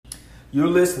You're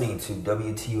listening to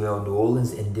WTUL New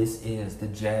Orleans, and this is the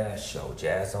Jazz Show.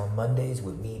 Jazz on Mondays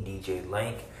with me, DJ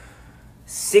Lank,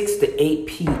 6 to 8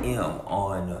 p.m.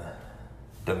 on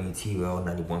WTUL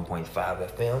 91.5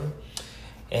 FM.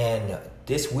 And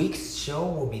this week's show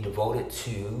will be devoted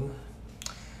to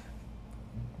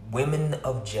women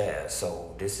of jazz.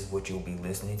 So this is what you'll be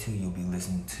listening to. You'll be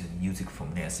listening to music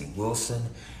from Nancy Wilson,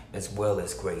 as well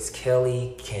as Grace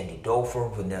Kelly, Candy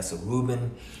Dofer, Vanessa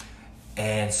Rubin,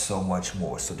 and so much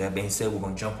more. So that being said, we're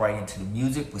going to jump right into the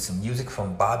music with some music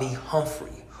from Bobby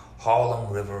Humphrey, Harlem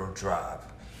River Drive.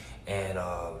 And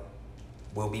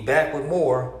we'll be back with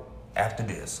more after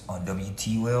this on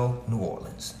WTUL New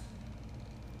Orleans.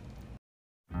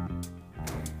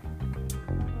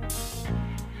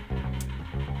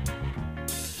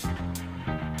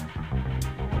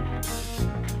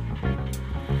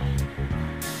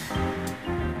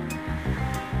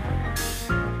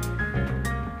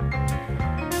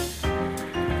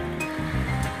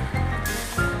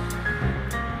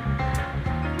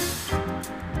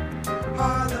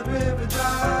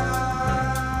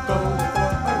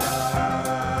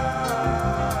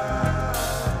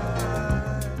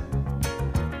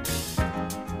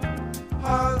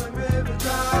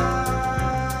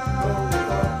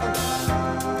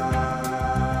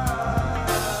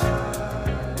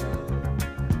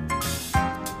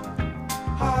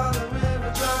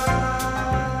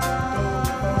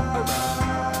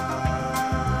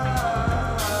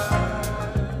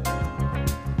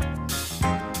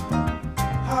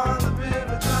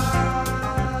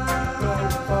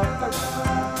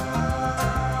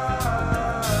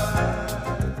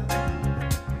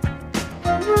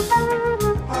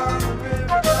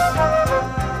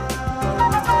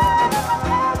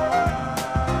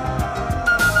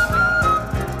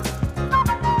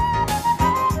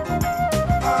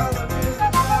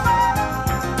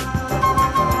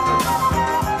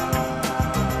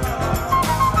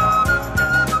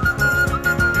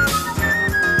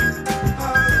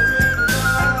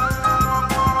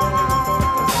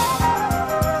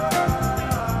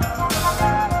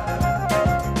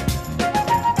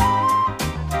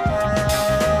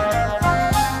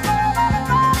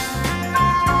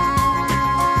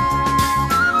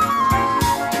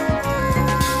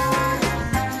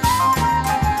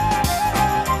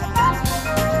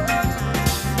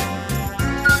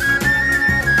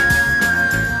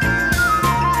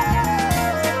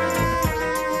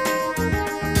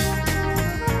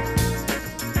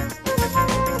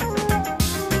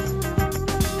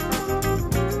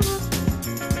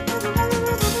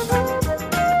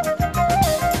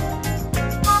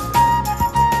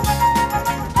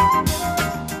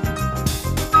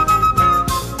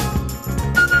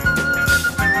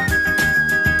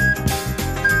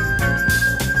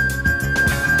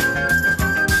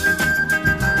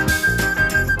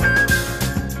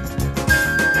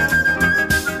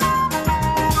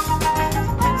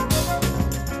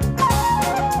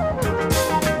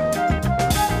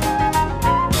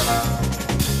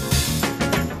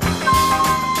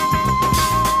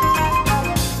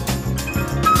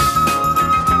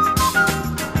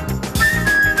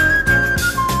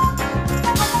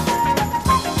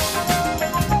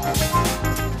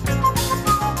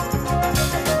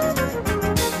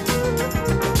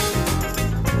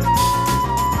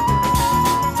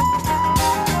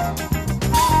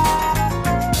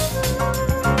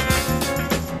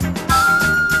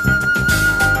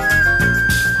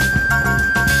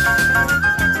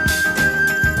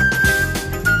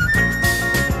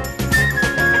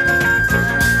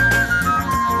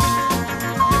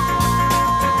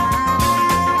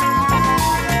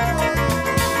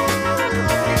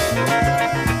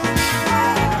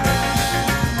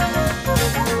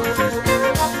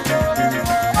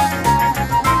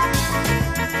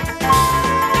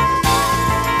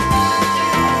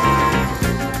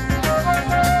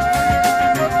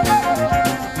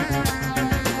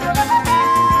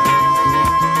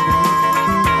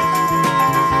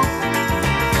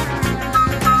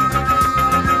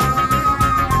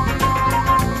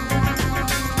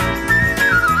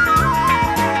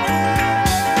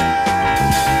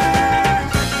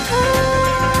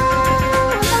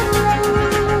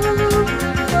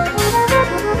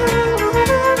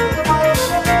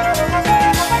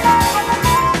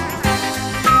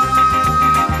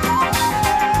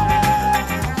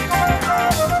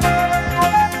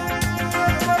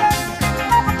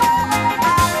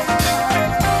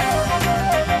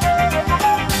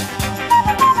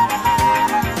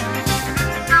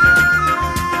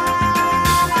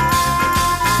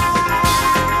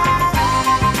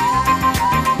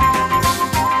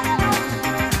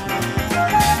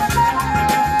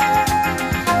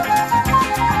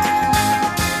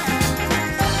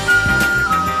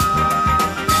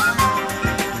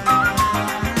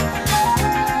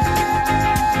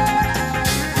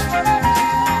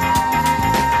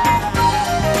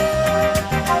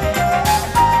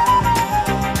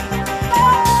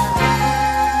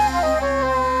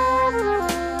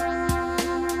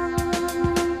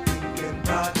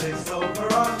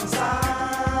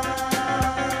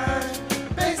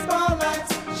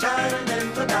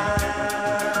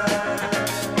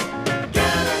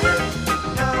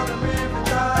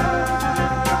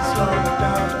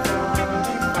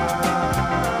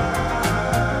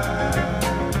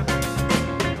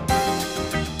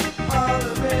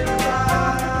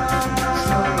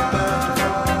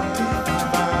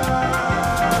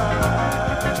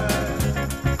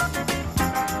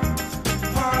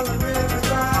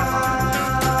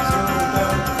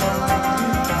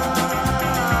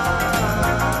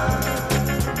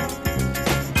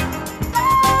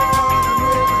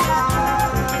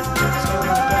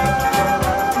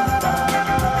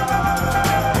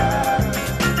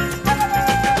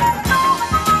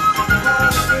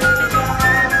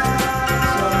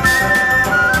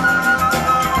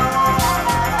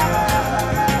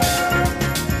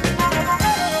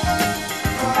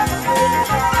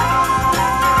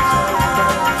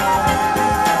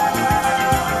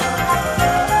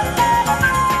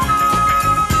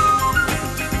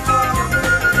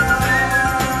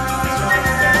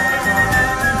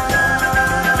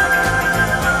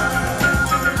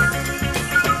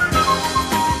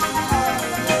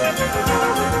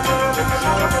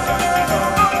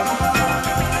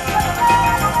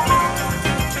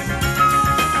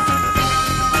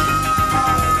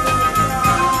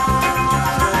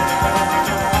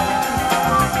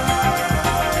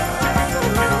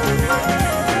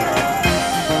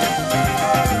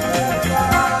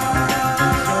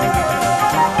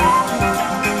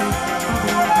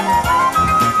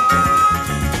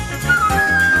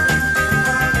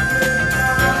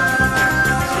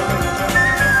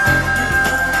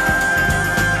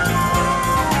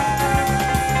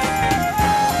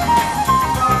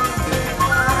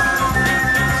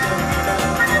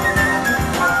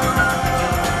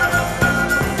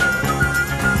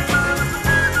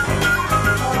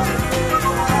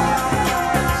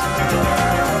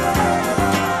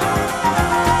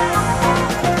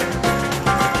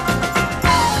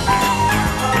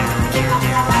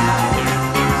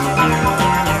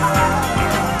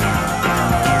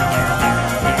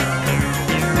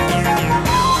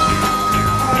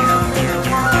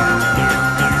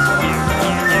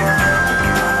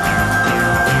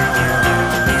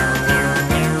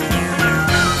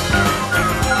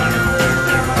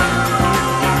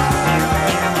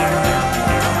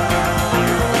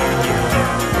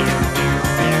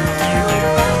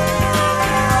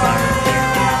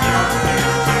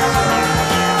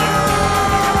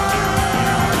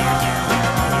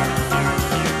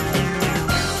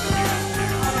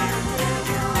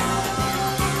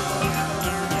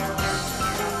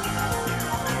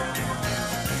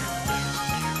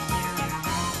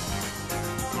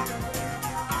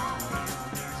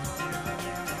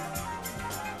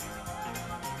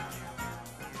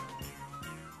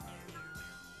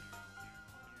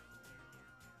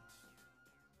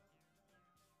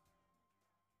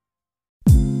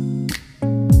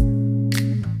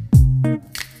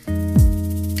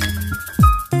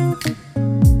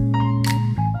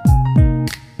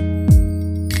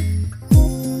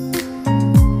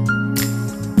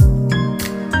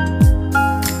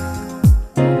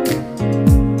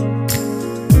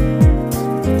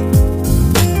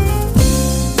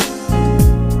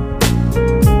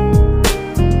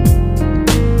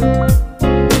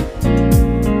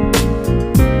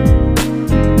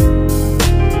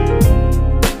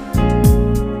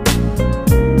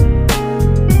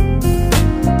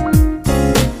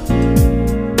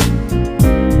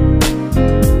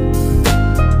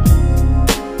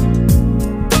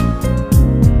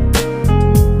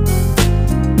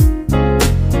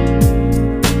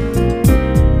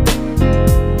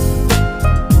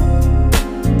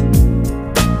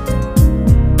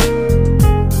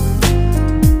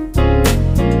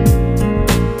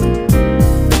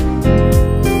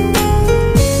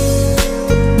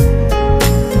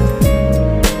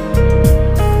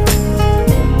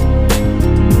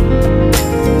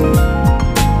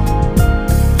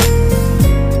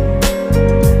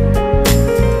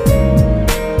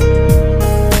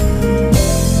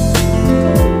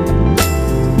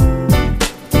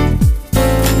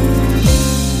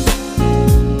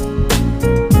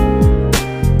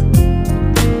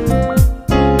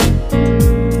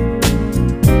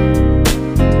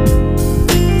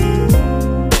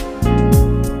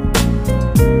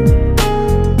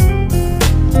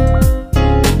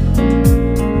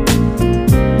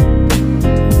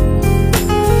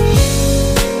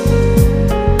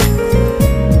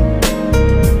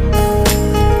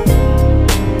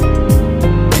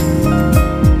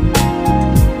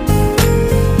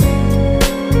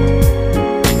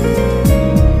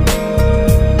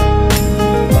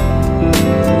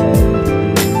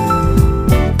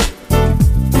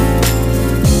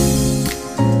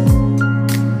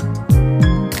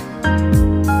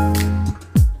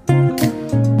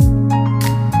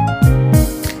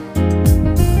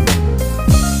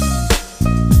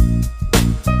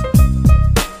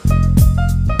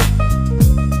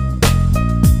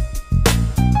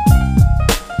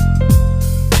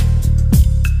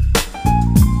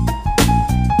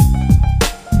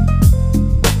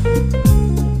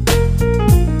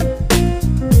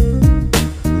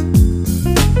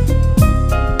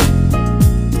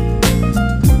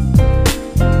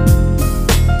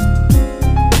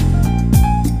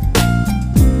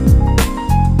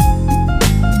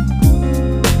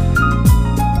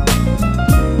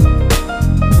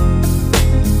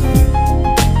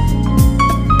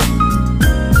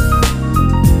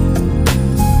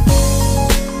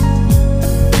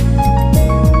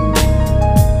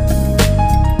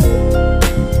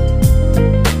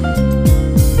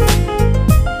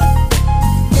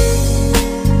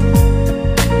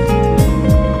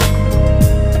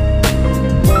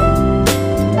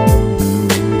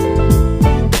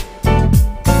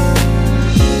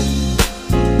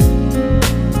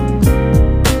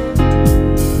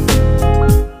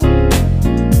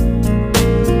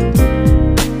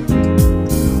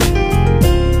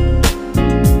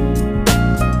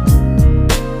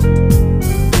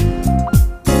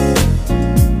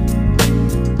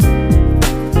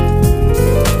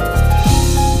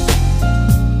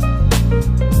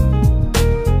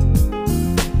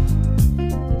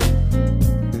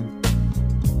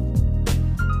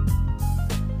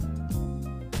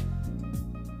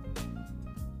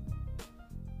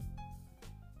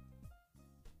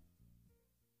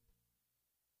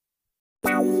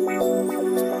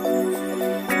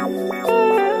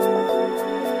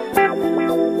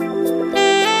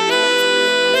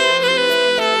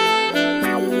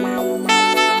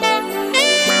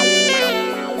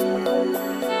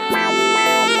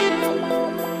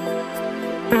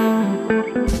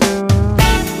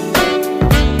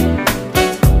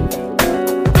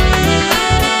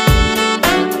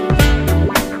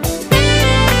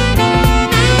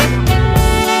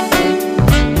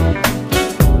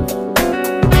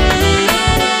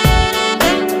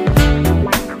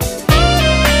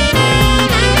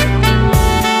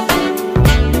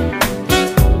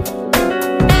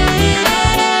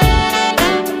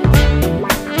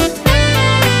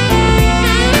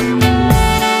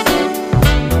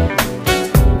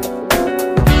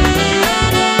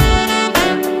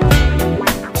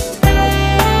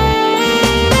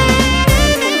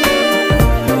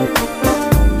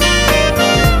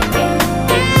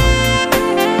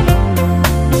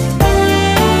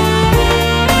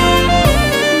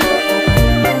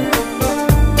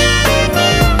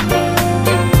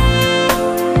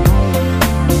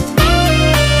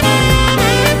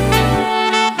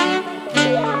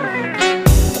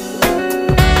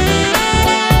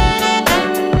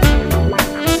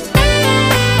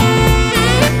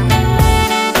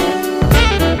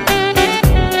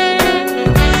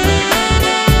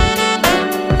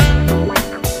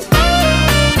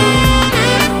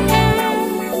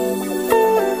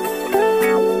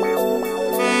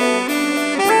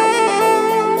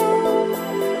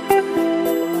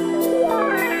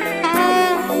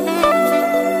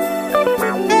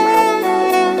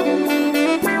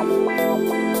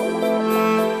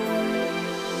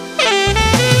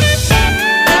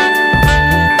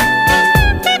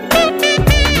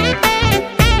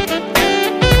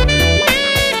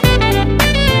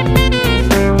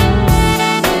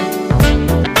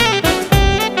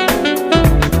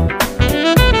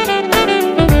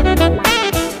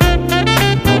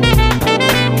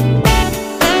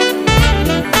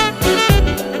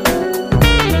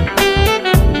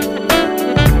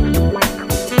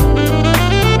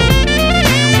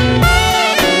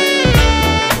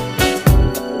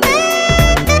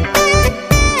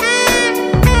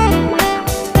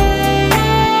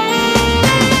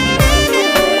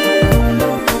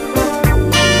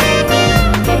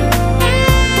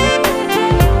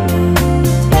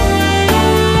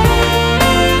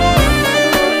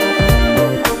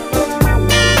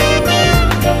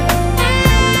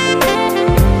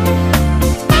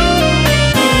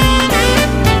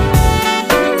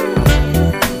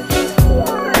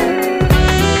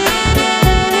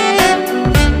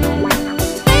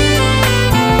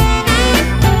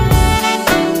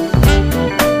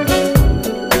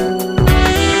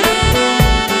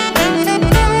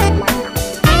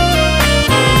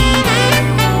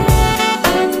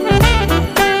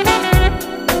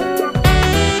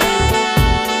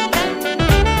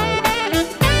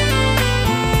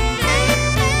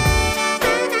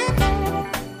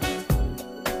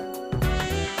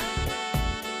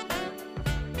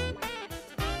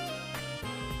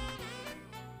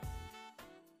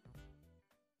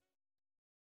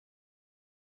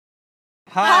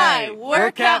 Hi, we're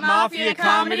Cat Mafia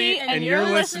Comedy, and you're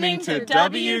listening to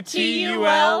WTUL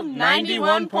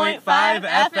 91.5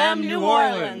 FM New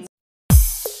Orleans.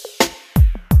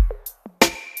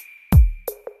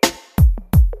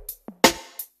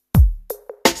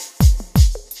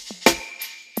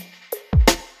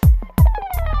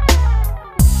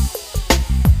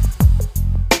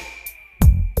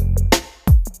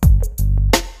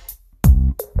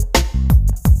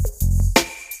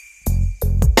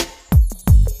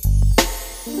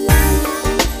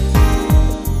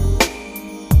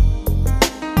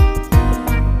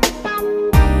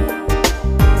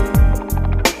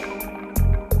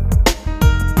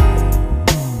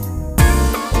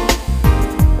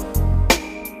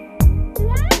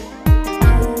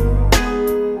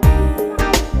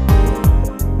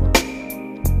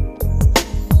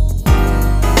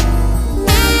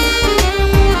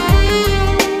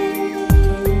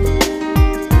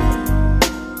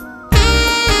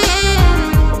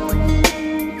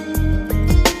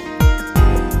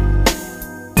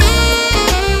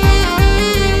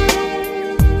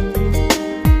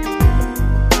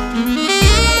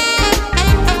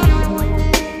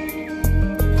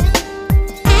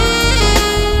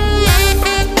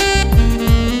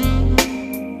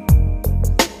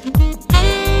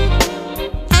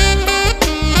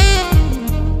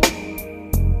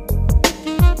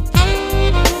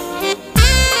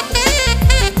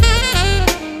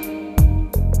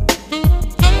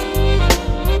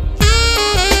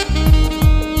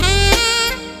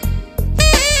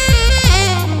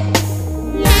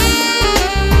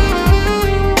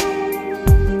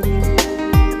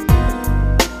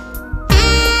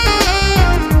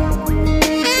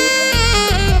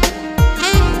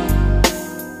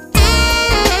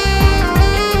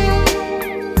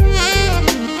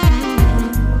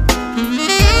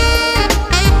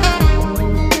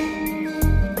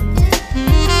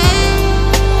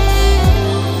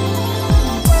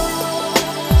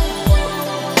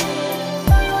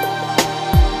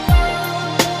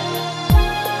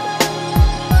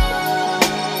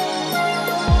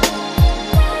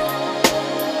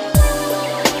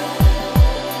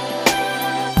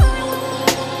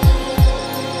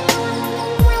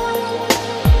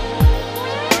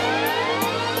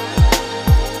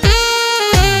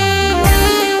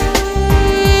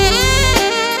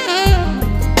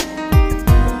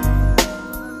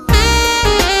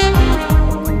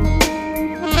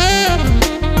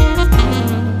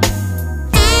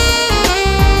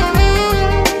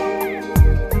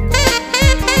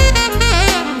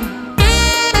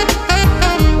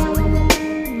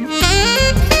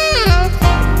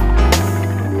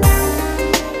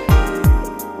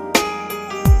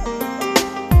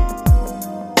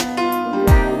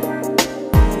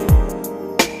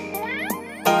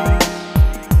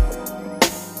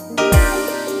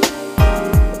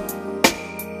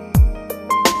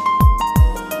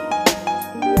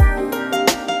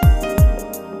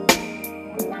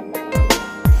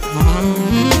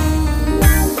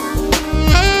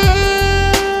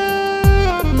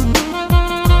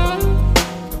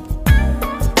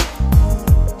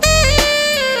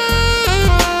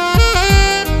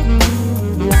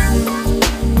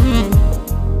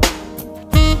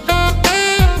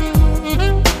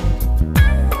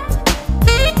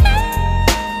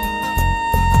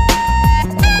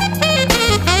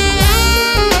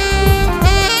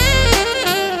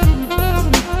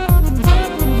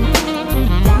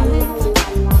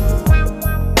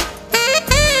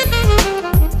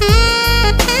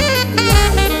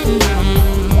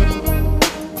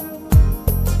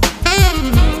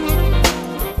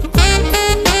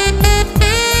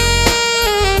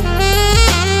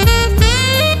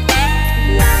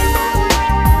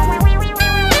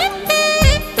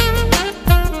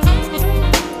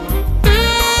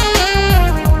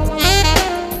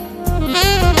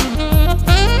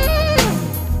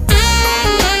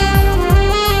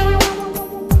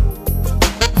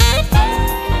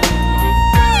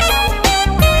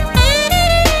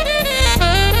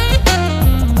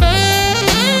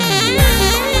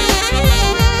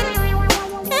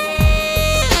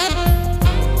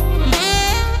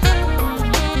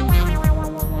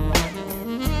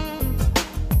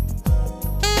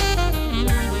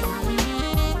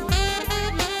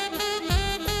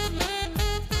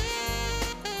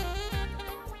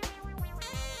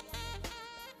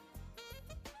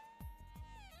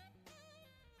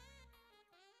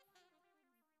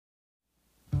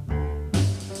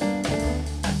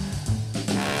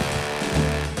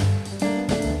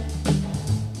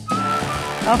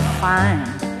 a fine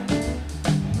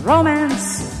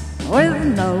romance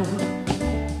with no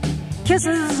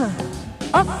kisses,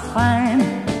 a fine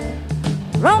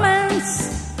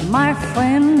romance, my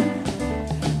friend.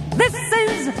 This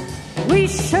is, we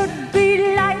should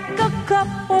be like a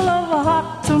couple of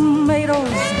hot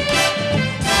tomatoes.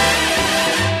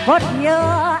 But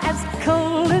you're as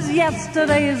cold as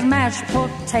yesterday's mashed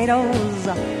potatoes.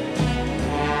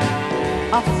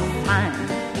 A fine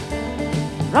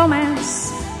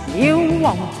romance you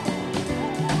won't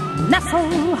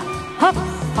nestle. A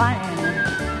fine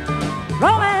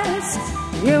romance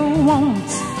you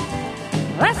won't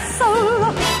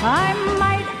wrestle. I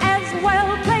might as well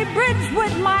play bridge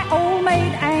with my old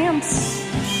maid aunts.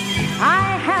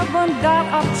 I haven't got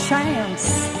a chance.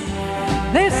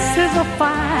 This is a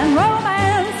fine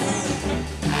romance.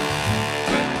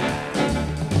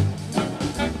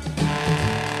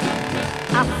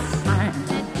 A fine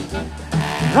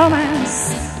romance,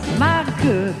 my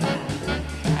good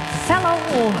fellow,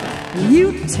 you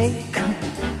take.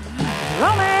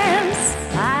 Romance,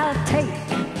 I'll take.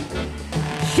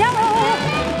 Shallow,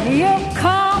 you're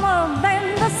calmer than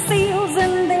the seals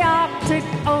in the Arctic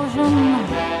Ocean.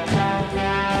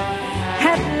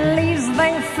 At least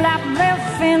they flap their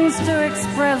fins to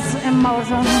express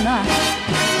emotion.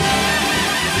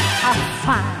 A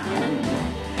fine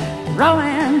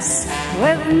romance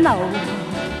with no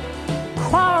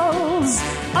quarrels.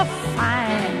 A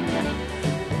fine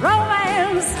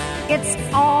romance, it's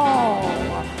all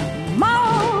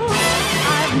moral.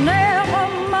 I've never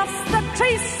mussed the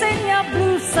crease in your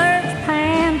blue serge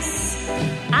pants.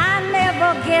 I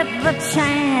never get the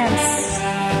chance.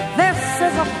 This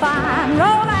is a fine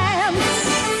romance.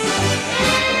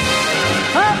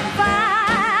 A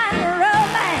fine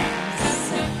romance,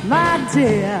 my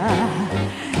dear.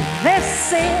 This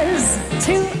is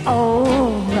too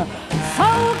old.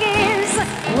 Fogies,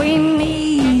 we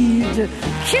need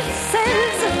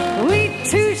kisses. We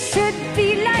two should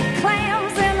be like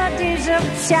clams in a dish of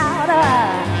chowder.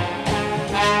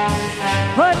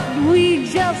 But we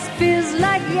just fizz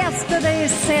like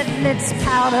yesterday's seidlitz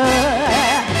powder.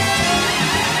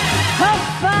 A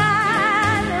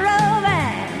fine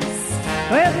romance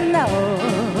with no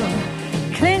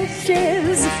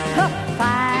clinches. A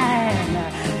fine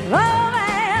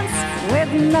romance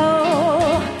with no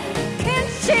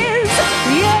clinches.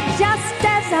 You're just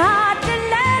as hard to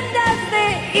land as the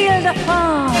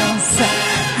Ile-de-France.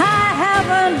 I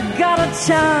haven't got a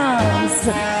chance.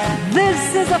 This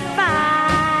is a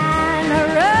fine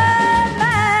romance.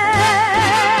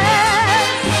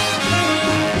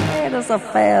 This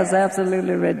affair is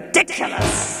absolutely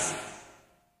ridiculous.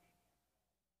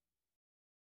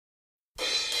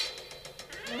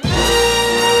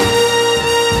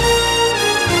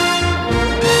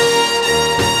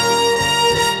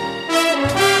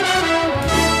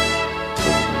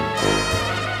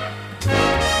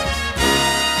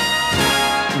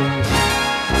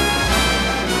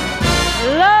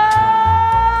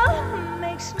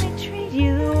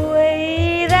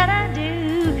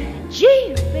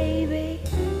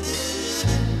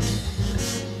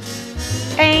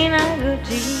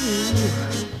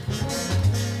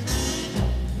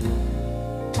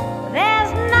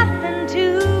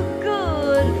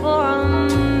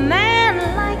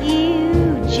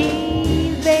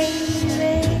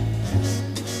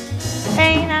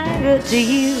 To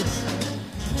you,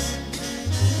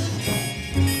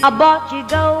 I bought you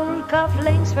gold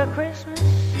cufflinks for Christmas,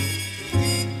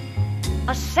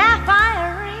 a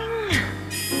sapphire ring,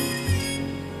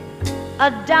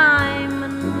 a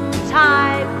diamond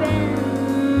tie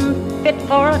pin fit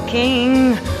for a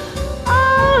king.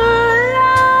 Oh,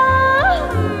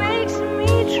 love makes me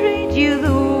treat you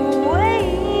the way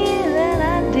that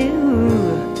I do.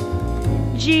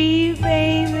 Gee,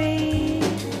 baby,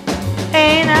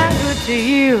 ain't I good to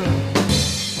you?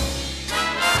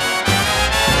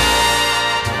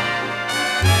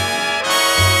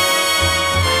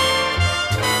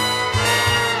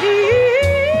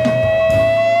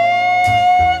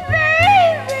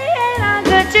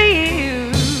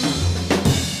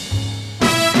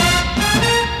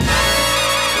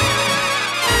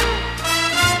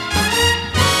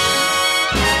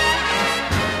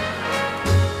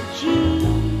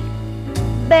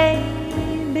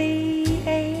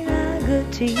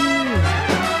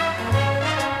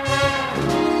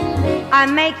 I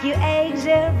make you eggs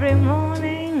every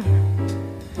morning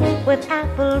with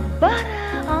apple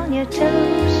butter on your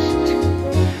toast.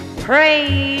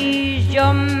 Praise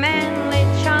your manly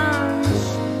charms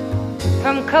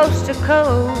from coast to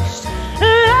coast.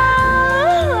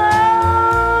 Love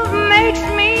makes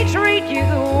me treat you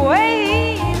the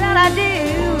way that I do.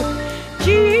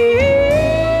 Gee,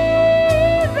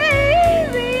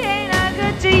 baby, ain't I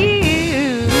good to you?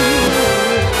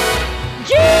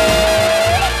 Gee,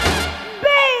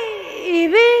 baby.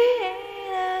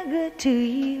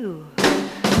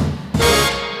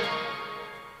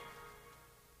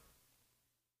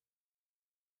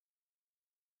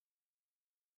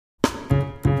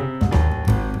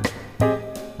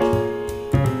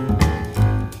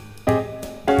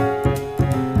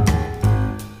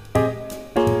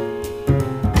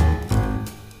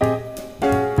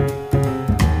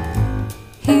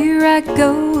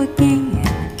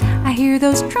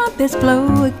 those trumpets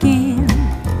blow again.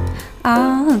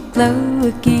 I'll glow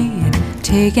again,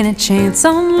 taking a chance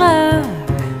on love.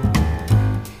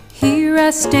 Here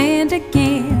I stand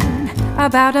again,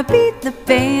 about to beat the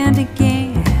band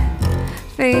again,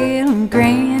 feeling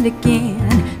grand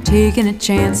again, taking a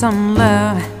chance on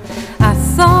love. I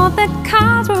thought that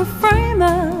cards were a frame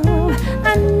up,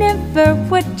 I never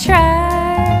would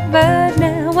try, but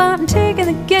now I'm taking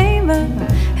the game up,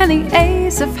 and the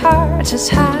ace of hearts is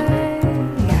high.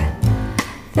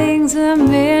 Things are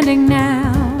mending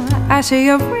now, I see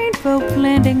a rainbow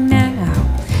blending now.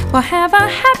 We'll have a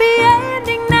happy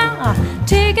ending now,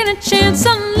 taking a chance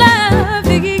on love.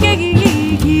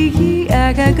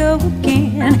 I gotta go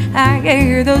again, I can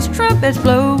hear those trumpets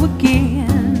blow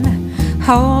again,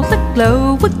 hold the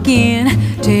glow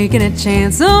again, taking a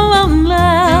chance on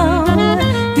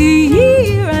love.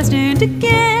 Here I stand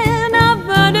again, I'm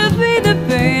gonna be the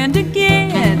band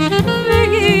again,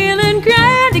 feeling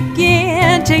grand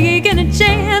again, taking a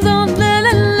chance on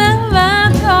love.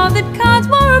 I thought that cards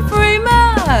were a frame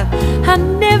up, I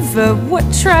never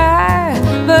would try,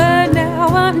 but now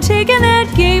I'm taking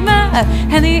that game up,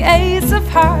 and the ace of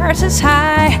hearts is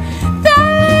high.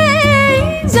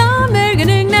 Things are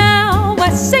beginning now, I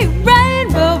see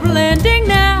rainbow blending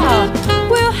now.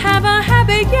 We'll have a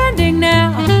happy ending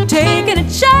now, taking a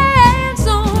chance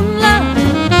on love.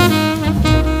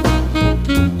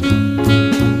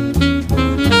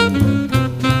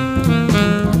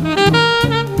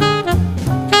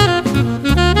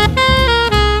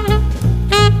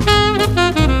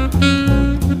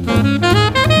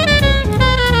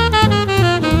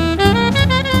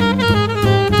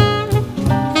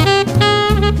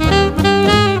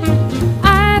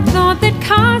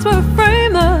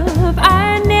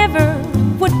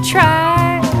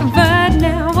 Try, but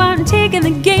now I'm taking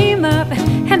the game up,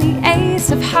 and the ace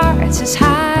of hearts is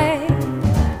high.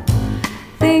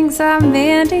 Things are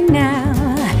mending now,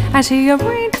 I see a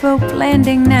rainbow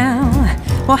blending now.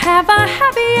 We'll have a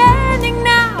happy ending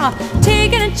now,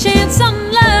 taking a chance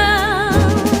on love.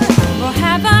 We'll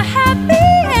have a happy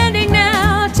ending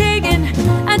now, taking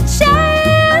a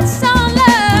chance on love.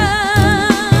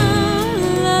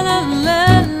 La la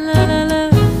la la la la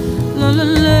la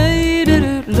la.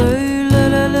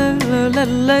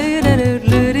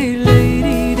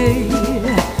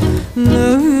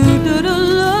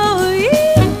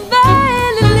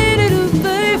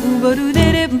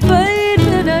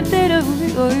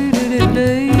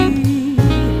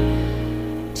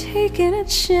 Taking a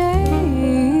chance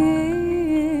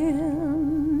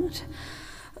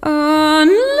on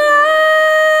love.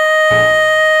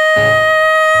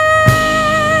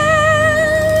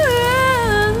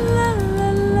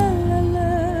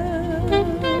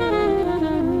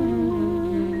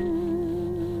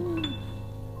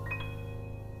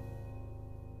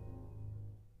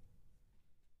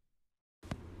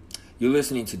 You're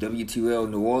listening to WTUL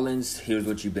New Orleans. Here's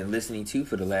what you've been listening to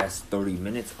for the last 30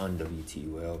 minutes on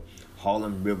WTUL.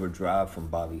 Harlem River Drive from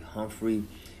Bobby Humphrey,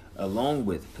 along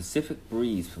with Pacific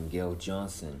Breeze from Gail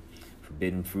Johnson,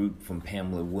 Forbidden Fruit from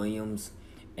Pamela Williams,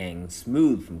 and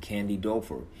Smooth from Candy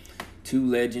Dofer. Two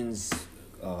legends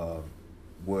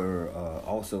were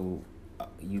also,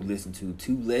 you listened to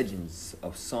two legends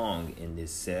of song in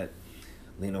this set.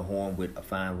 Lena Horne with A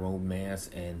Fine Romance,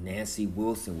 and Nancy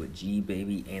Wilson with G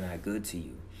Baby Ain't I Good to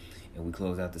You. And we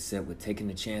close out the set with Taking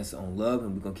a Chance on Love,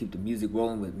 and we're going to keep the music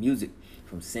rolling with music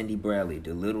from Cindy Bradley,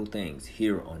 The Little Things,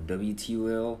 here on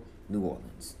WTUL New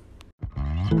Orleans.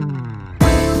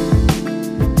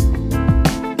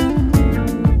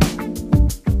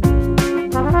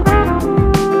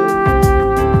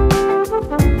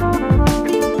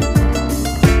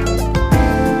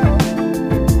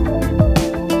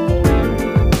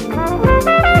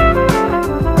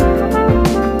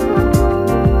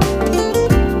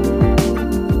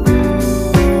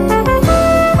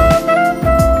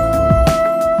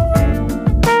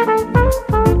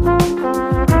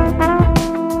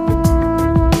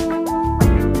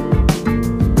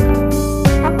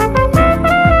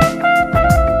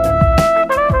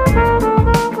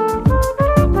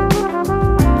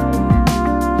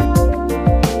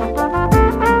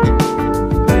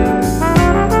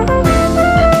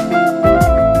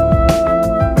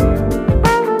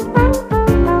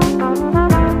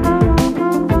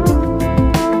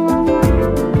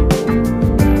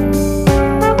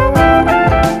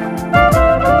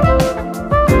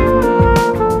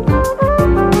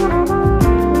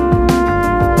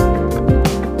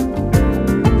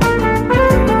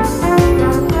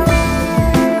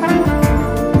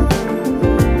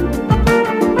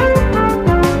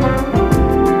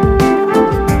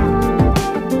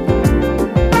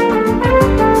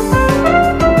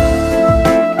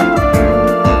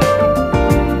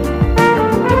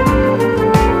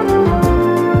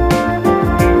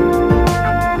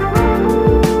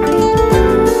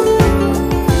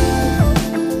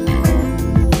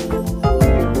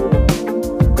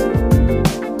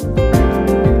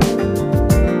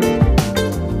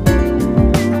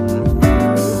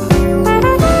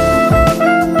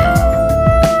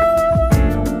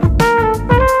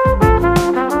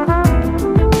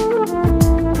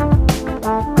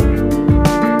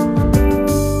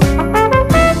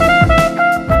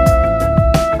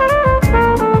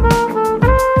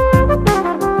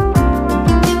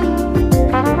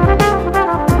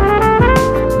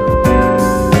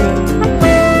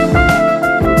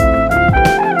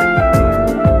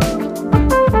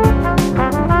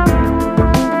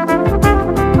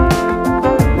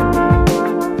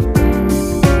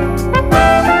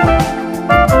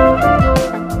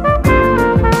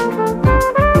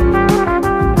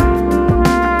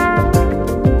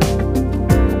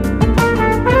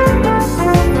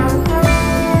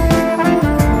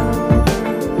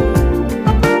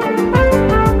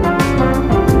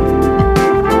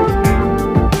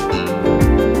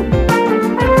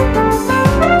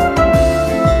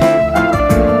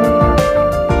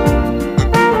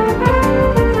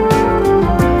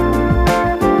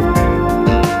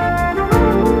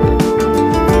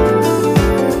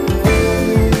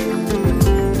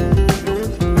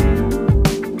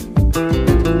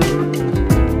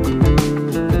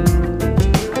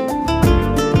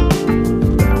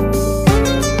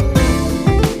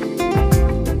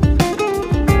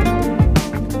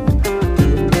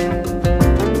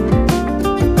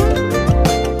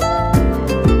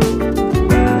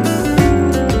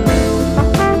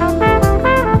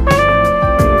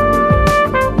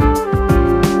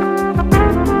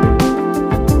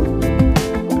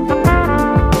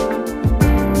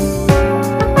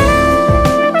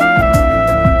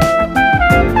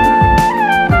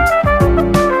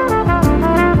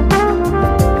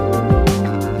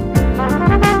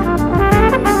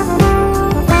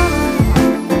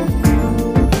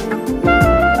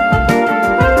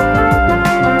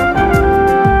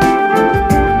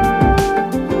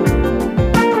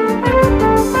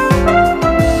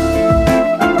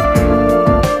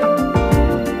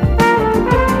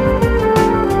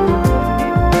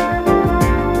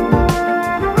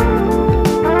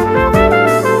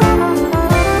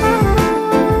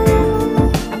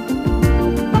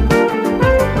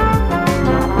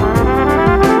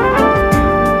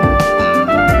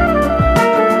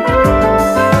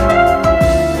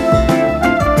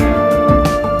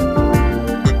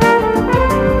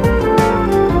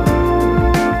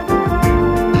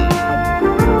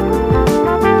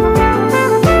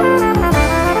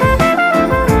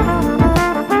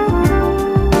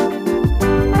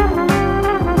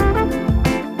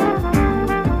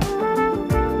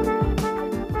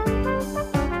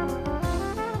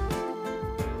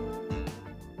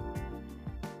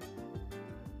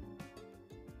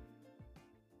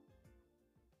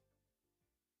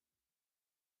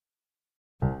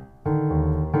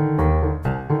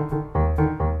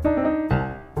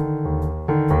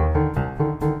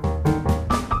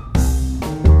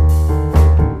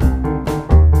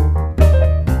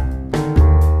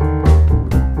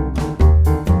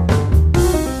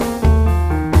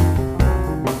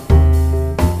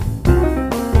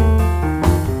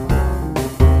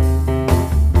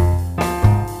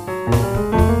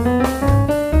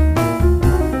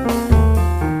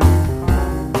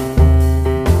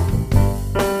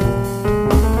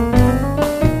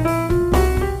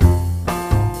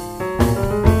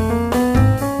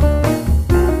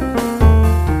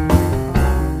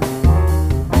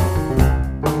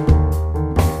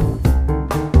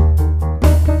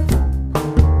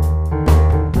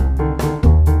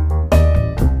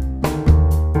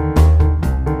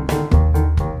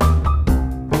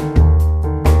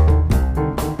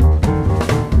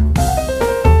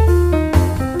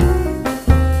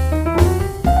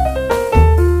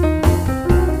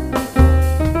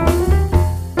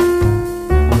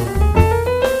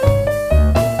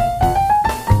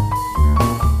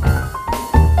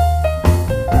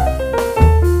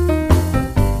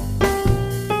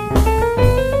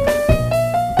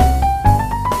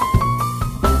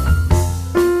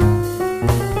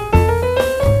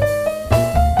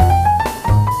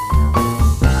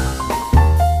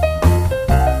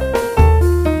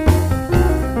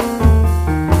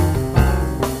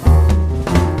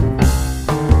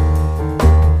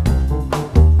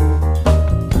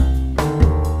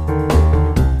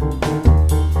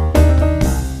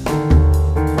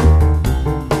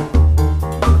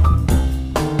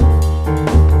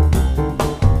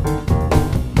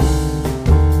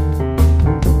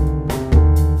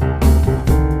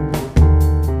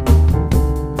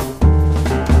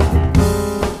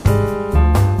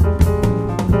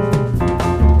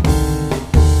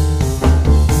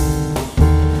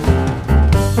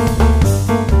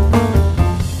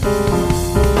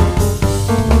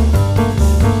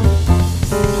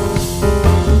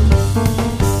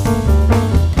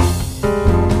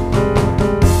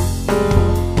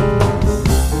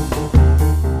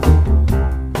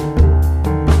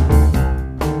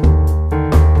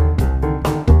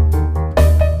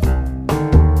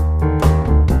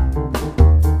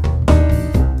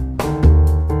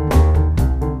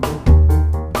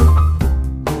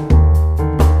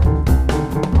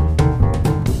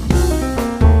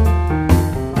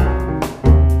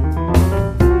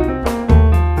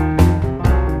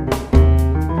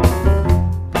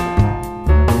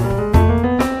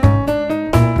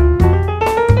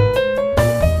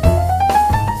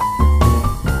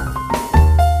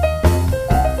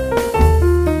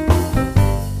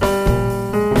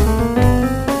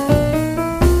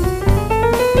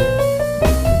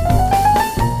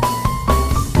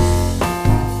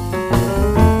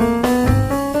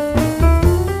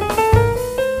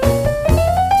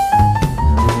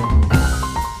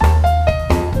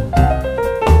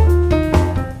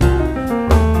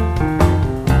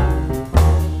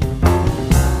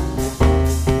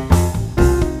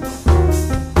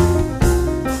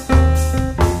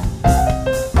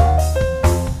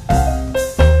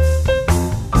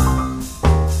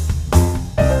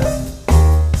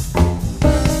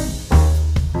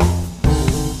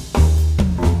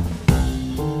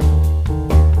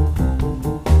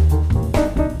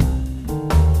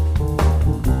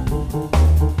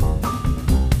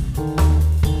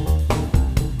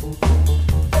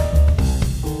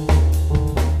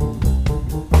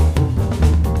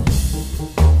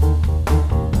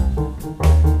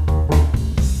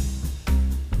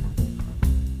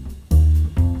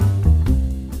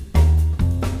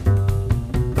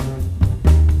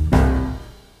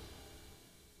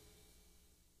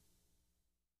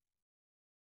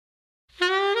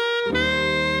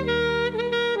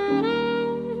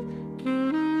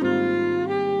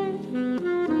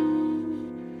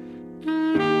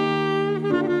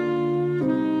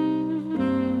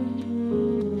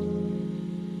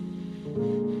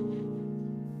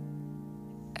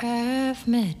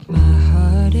 my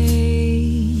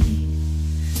heartache,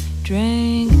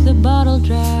 drank the bottle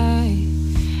dry,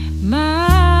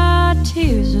 my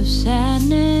tears of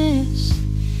sadness,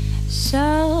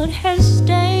 salt has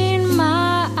stained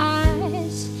my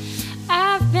eyes.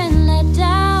 I've been let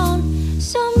down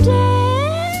some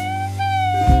days,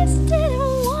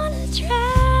 didn't wanna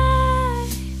try,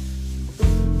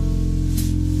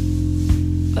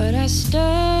 but I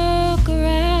stuck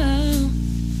around,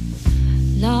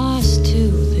 lost to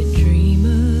the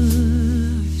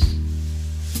dreamers.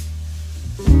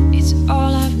 It's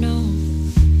all I've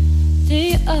known,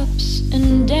 the ups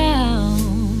and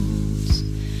downs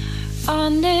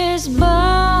on this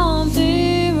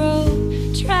bumpy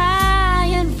road,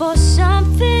 trying for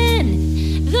something.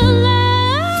 The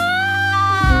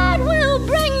light will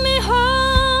bring me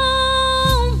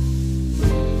home.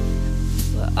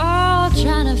 We're all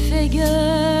trying to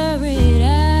figure it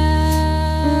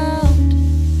out.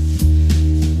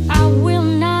 I will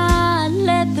not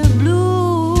let the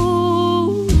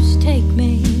blues take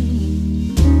me.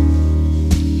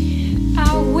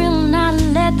 I will not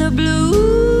let the blues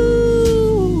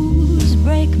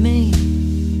break me.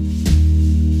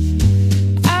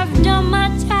 I've done my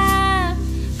time,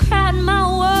 cried my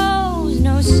woes,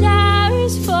 no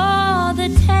sorries for the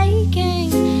taking.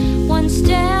 One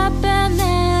step and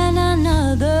then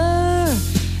another,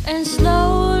 and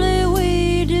slowly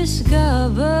we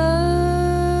discover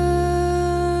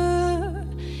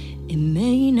it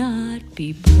may not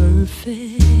be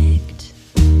perfect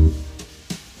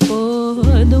or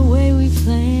the way we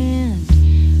planned,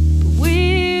 but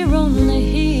we're only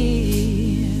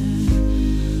here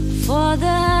for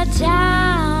the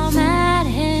time at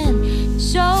hand.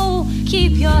 So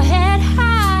keep your head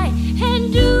high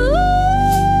and do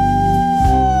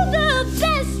the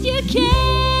best you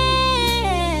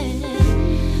can.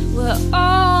 We're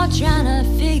all trying to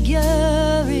figure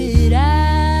it out.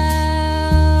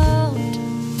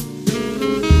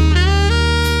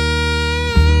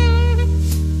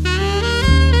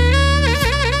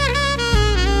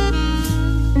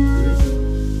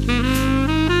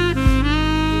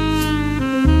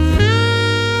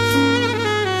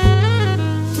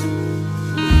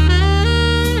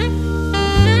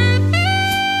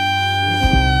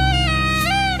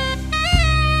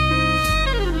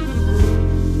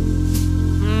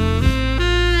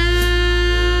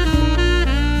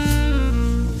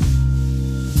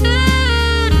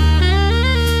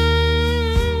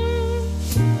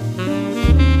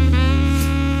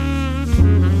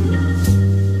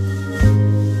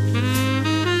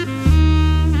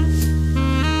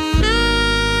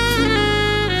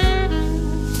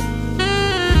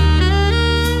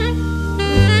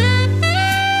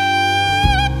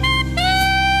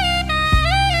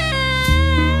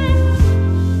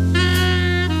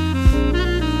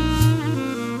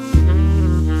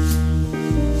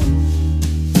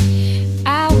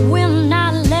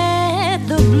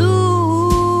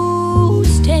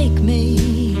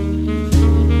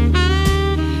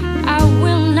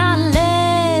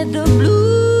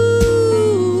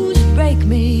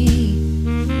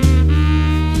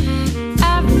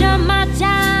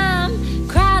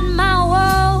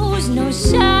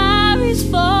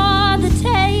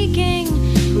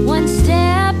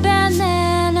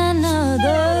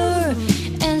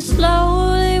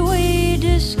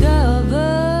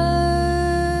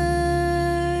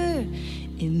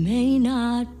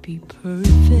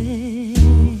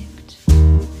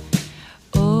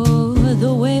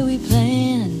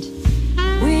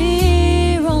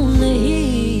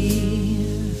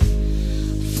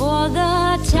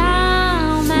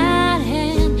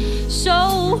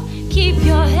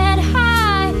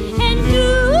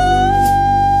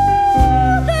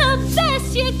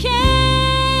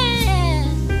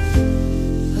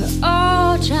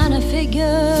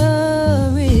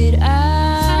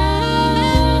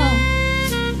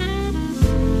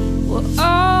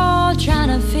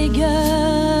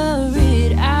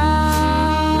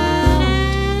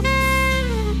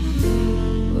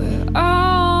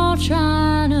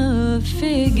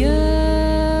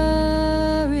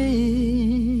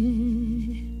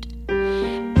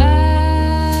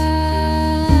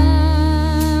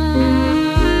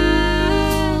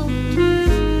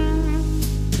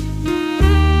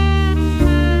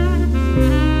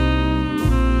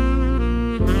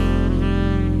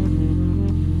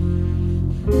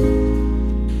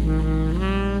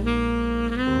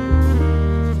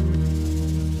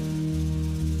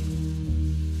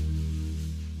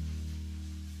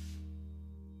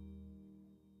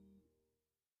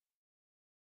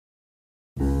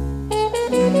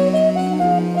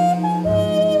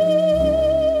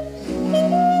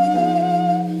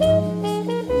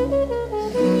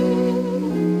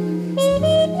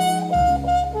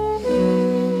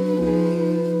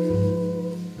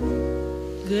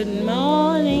 Good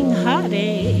morning,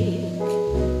 heartache,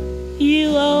 you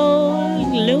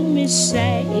old gloomy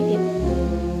sight.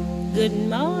 Good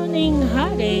morning,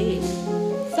 heartache,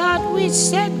 thought we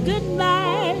said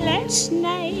goodbye last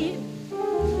night.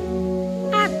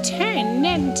 I turned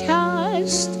and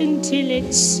tossed until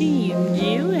it seemed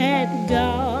you had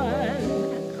gone.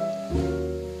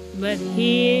 But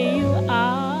here you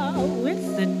are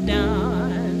with the dawn.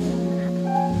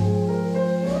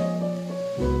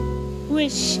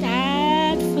 Wish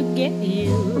I'd forget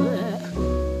you,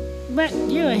 but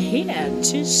you're here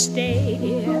to stay.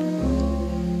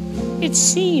 It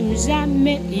seems I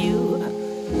met you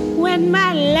when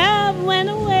my love went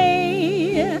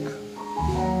away.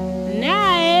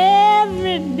 Now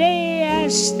every day I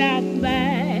stop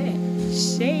by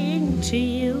saying to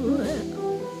you,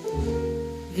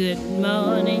 good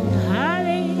morning,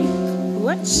 heartache,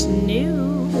 what's new?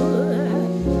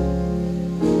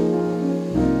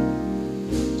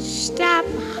 Stop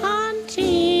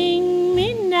haunting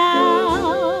me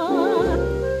now.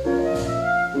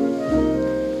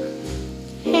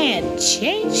 Can't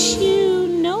chase you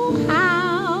no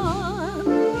how.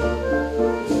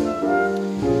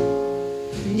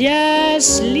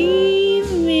 Just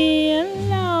leave me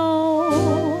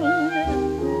alone.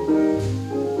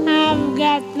 I've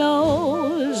got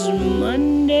those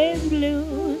Monday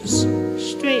blues,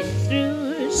 straight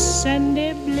through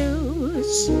Sunday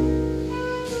blues.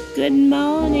 Good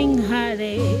morning,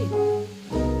 heartache,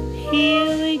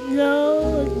 here we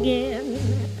go again.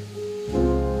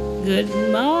 Good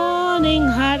morning,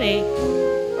 heartache,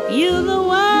 you're the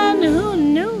one who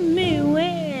knew me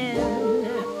when.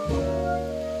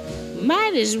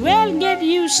 Might as well get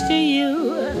used to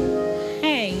you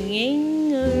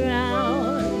hanging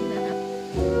around.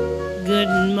 Good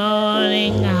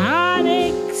morning,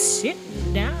 heartache, sit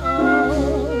down.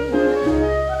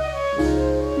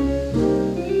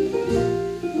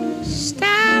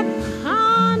 Stop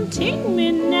haunting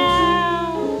me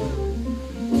now.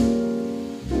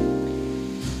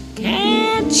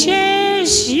 Can't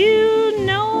chase you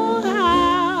no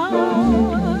how.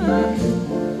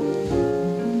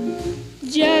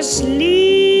 Just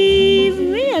leave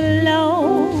me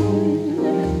alone.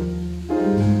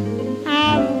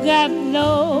 I've got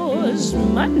those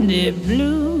Monday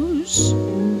blues,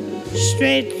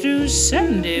 straight through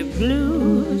Sunday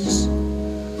blues.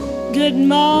 Good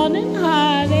morning,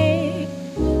 heartache,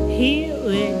 here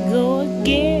we go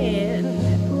again.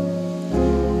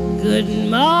 Good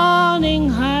morning,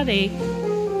 heartache,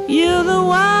 you're the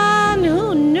one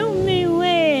who knew me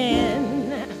when.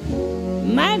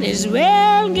 Might as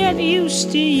well get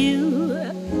used to you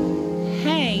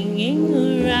hanging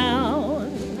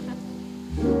around.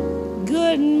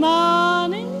 Good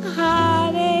morning,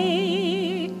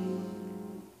 heartache,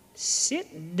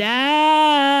 sit down.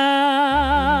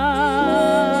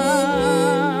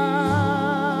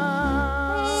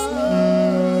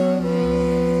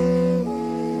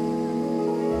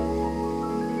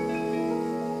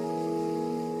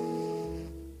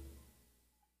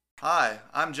 Hi,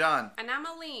 I'm John. And I'm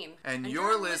Aline. And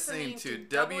you're listening to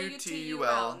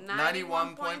WTUL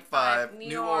 91.5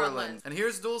 New Orleans. And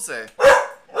here's Dulce. Black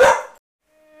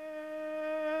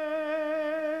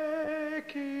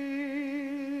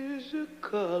is a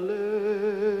color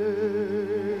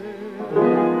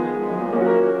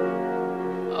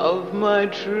of my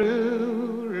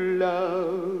true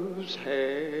love's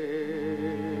hair.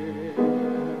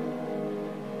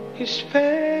 His face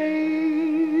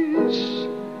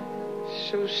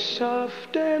so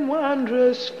soft and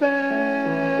wondrous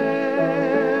fair,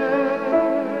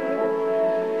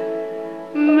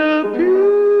 the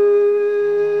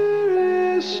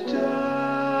purest eyes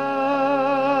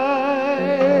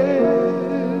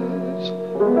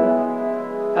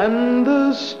and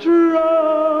the strongest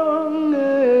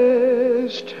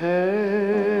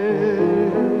hands.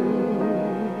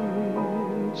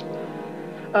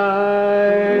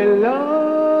 I love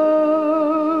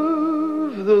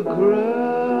the ground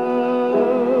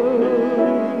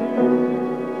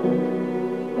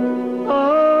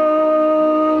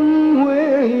on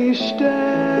where he stands.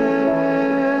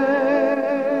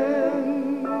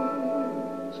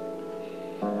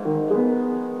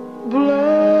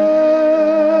 Black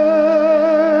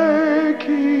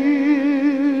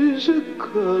is a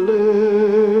color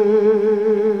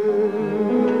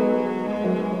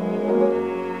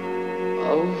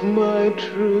of my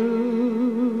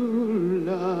true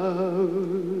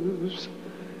love's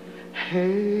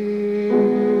hair.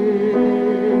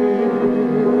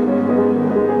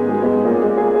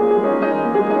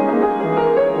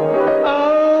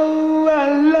 Oh,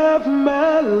 I love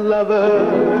my lover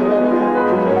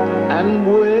and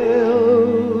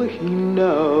will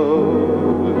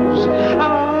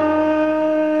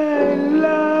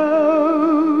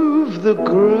the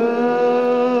ground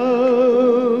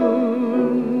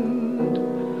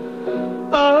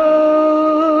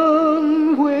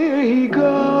on where he goes,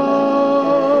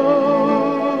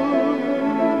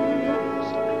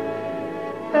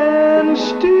 and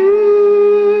still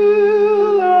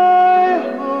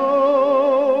I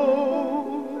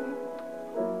hope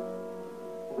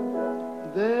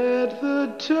that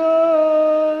the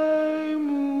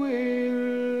time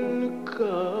will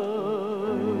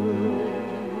come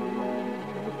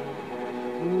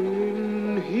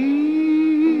when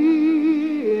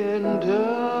he and I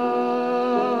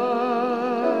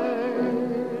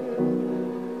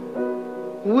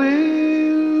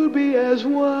will be as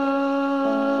one.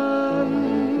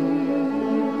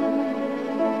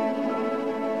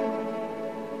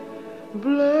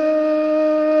 Black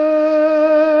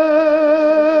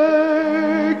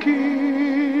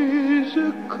is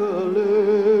a color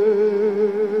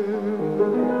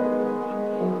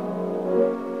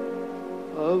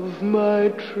of my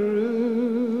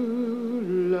true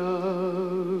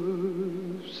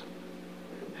love's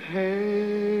hair.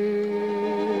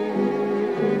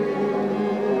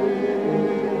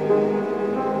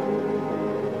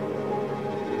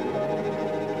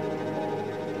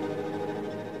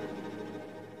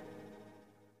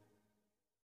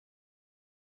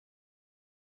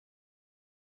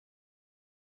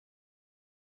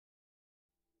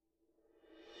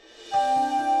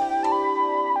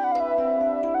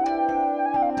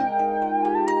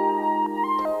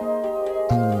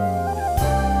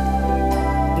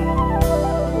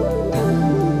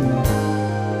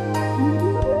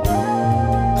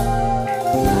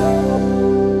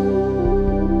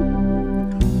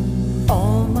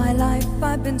 All my life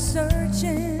I've been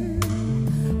searching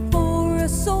for a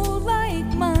soul like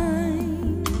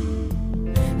mine.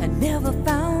 I never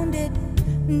found it,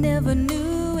 never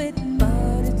knew it,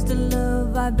 but it's the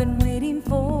love I've been waiting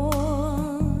for.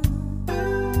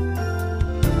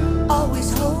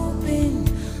 Always hoping,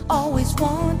 always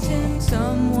wanting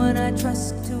someone I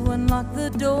trust to unlock the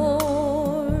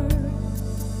door.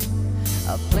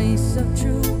 A place of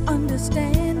true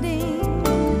understanding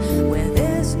where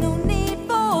there's no need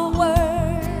for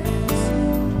words.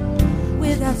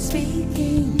 Without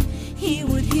speaking, he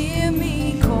would hear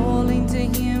me calling to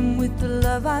him with the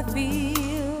love I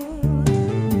feel,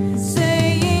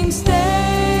 saying,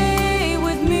 stay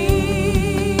with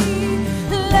me,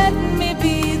 let me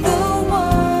be the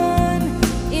one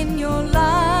in your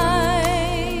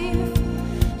life,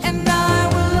 and I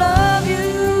will love you.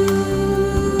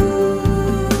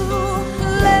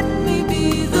 Let me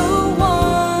be the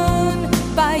one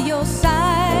by your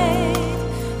side,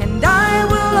 and I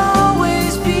will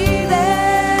always be there.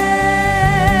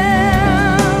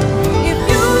 If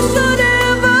you should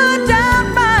ever doubt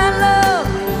my love,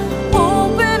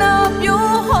 open up your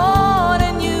heart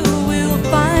and you will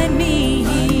find me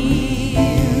here.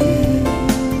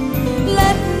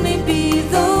 Let me be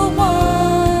the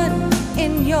one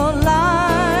in your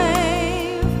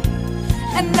life,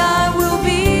 and I will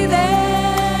be there.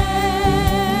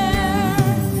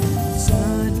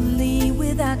 Suddenly,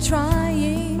 without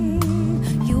trying,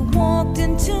 you walked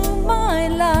into my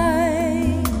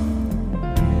life.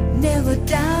 Never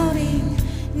doubting,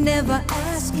 never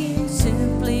asking,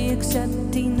 simply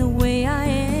accepting the way I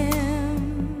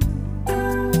am.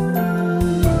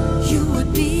 You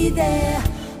would be there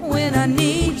when I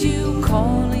need you,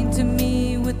 calling to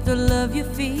me with the love you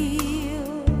feel,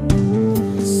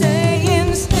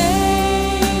 saying,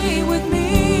 stay with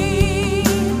me,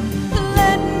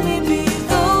 let me be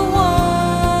the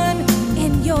one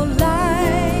in your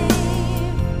life,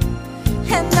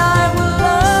 and I will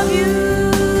love you.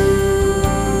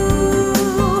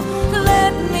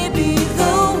 Let me be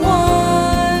the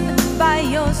one by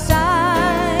your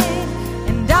side,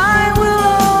 and I will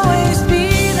always be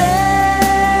there.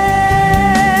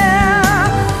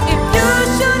 If you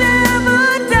should ever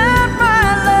doubt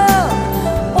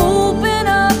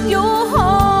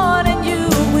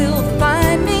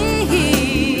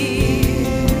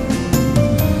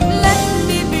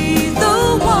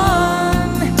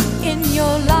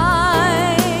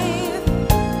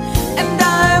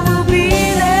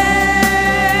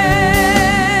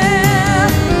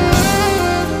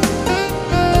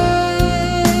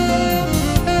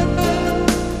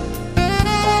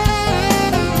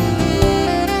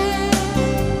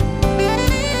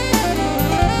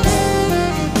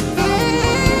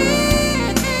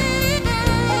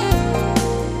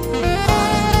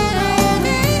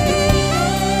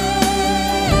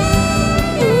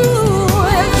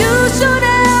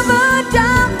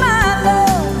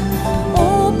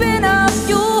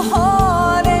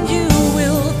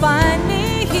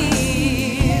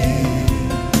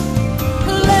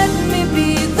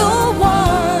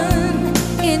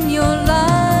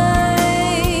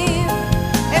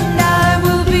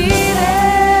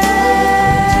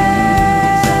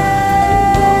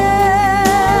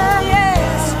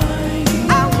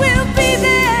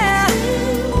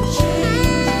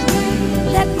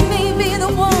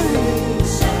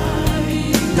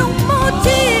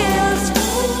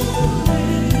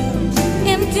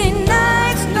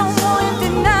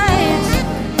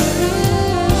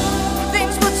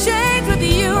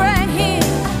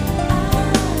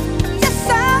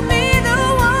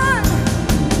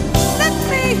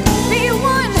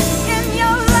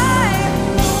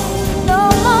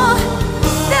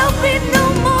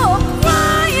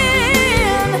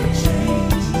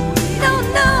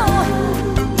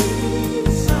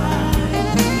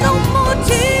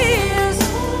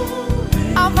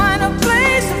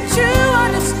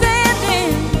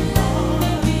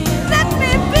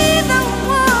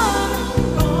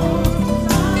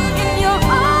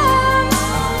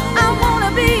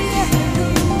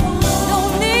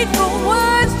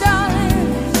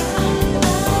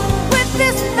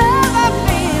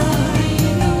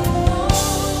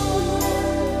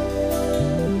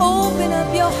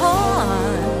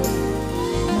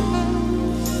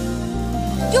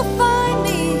you'll find me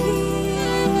here.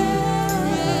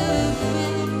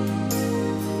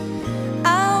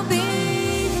 I'll be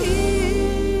here.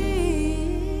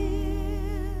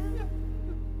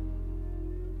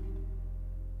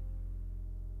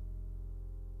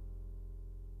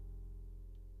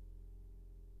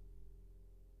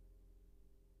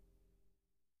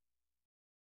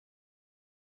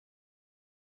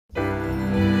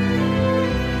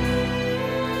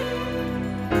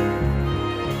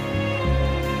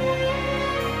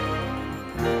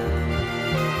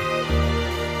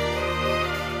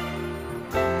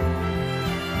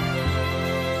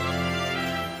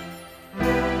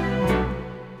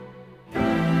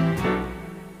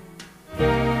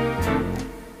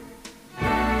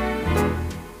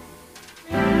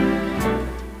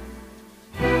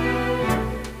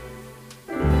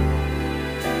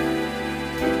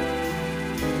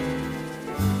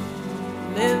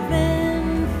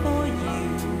 Living for you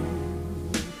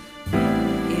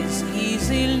is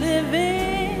easy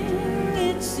living.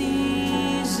 It's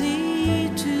easy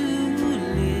to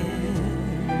live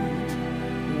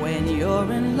when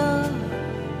you're in love,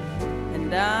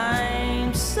 and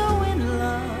I'm so in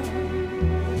love.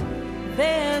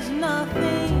 There's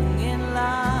nothing in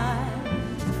life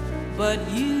but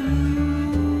you.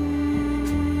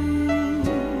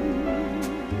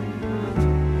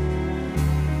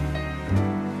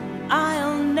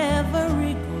 I'll never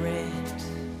regret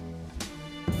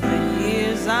the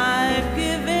years I've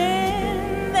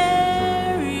given.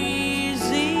 They're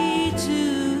easy to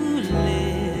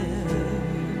live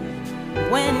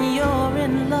when you're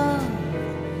in love,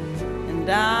 and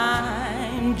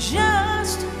I'm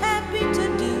just happy to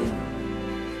do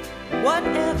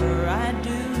whatever I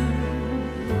do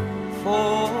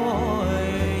for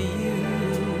you.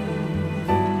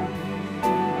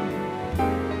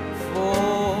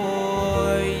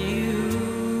 For you.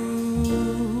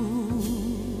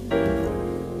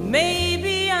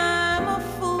 Maybe I'm a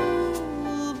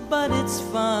fool, but it's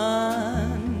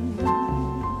fun.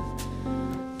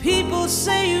 People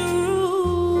say you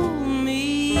rule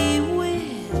me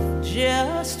with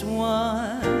just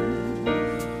one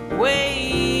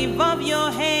wave of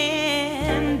your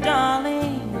hand,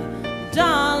 darling,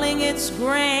 darling, it's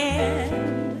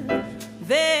grand.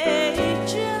 They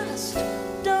just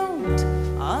don't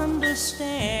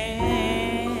understand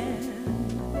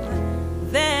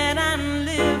that I'm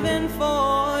living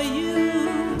for you,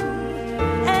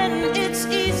 and it's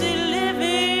easy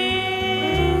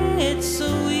living. It's so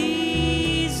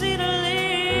easy to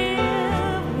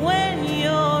live when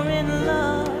you're in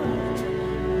love.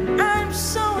 I'm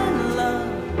so in love.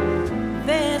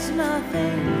 There's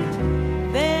nothing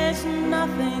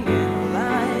in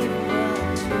life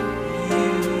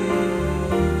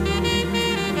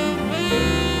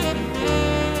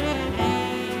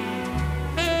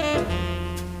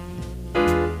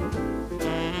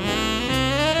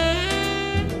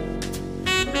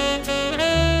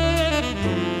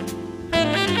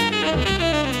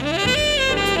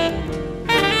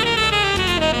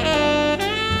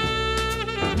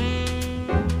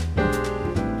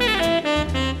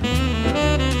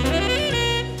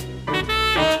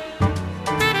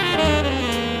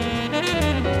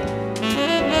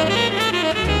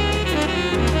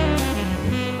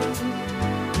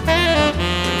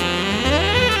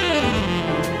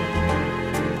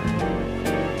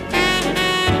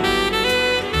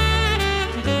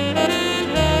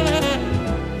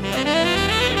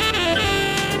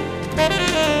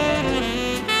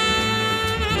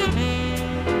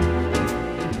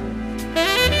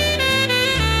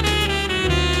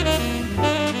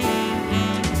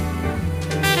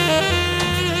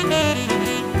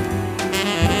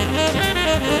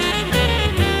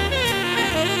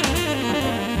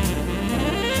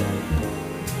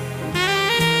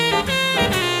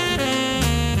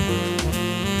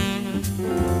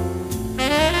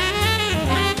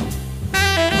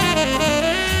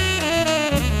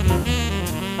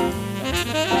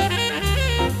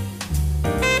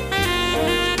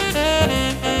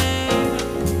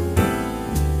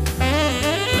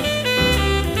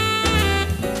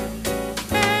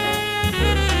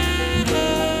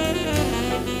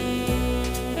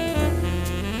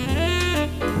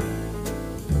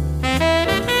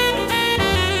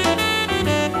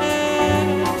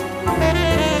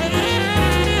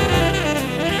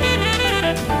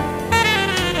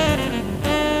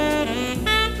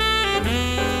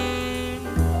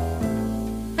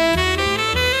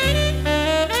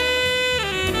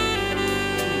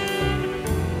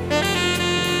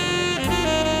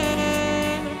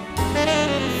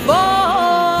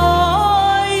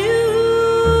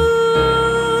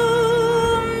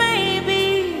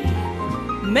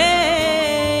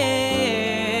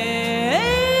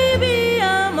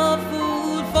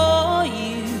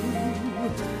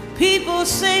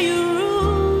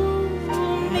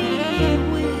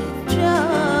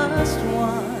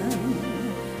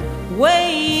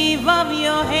wave of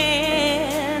your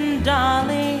hand,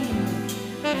 darling.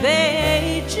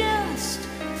 They just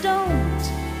don't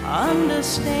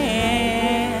understand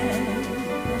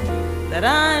that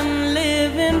I'm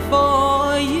living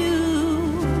for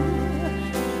you.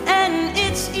 And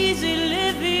it's easy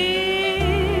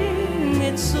living,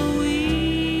 it's so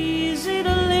easy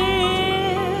to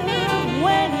live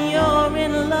when you're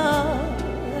in love.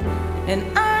 And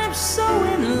I'm so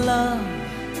in love,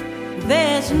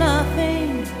 there's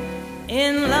nothing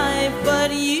in life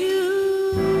but you.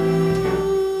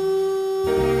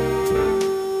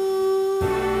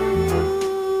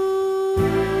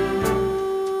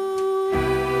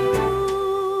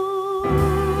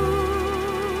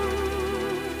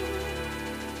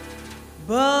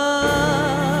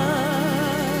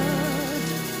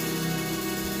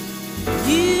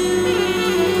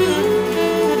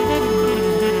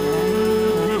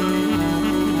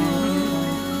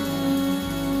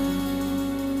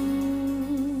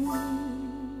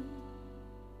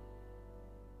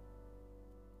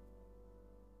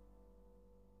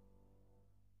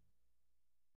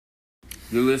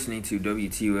 You're listening to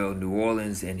WTUL New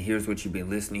Orleans, and here's what you've been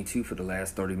listening to for the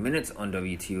last 30 minutes on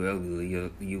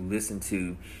WTUL. You listen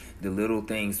to The Little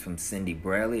Things from Cindy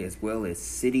Bradley, as well as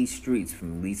City Streets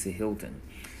from Lisa Hilton.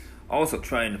 Also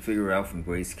trying to figure out from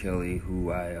Grace Kelly,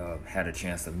 who I had a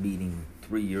chance of meeting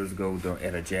 3 years ago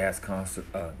at a jazz concert,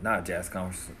 not a jazz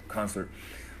concert,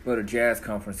 but a jazz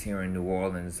conference here in New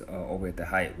Orleans over at the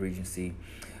Hyatt Regency.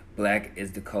 Black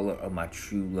is the Color of My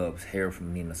True Love's Hair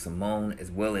from Nina Simone,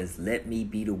 as well as Let Me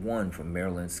Be the One from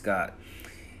Marilyn Scott.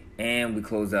 And we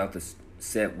close out the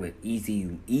set with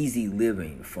Easy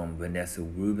Living from Vanessa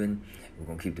Rubin. We're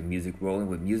going to keep the music rolling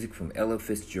with music from Ella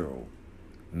Fitzgerald,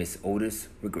 Miss Otis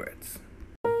Regrets.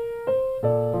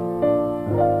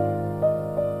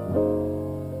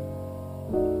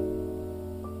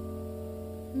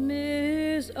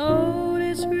 Miss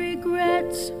Otis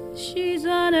regrets she's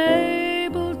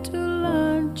unable to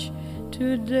lunch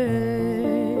today,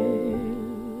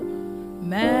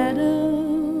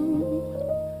 Madam.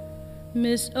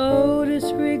 Miss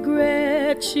Otis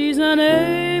regrets she's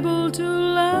unable to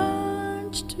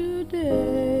lunch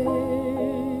today.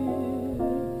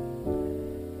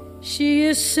 She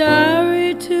is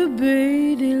sorry to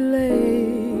be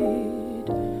delayed,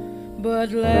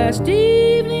 but last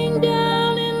evening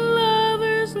down in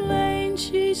Lover's Lane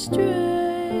she strayed,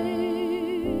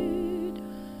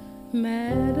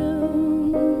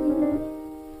 Madam.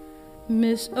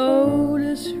 Miss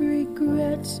Otis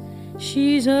regrets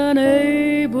she's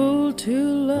unable to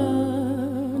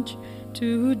lunch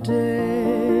today.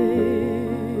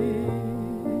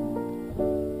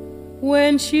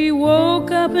 When she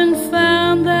woke up and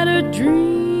found that her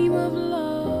dream of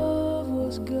love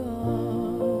was gone,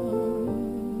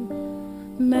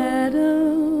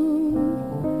 Madam,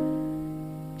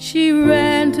 she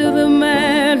ran to the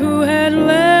man who had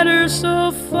led her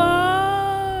so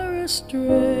far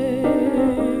astray,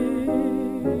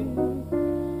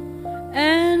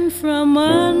 and from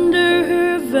under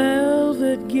her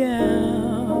velvet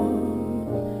gown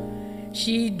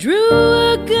she drew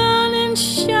a gun and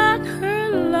shot her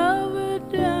lover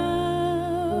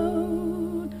down,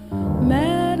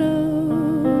 Madam.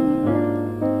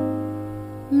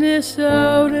 Miss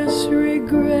Otis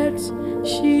regrets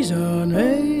she's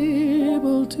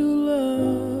unable to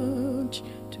lunch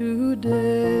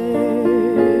today.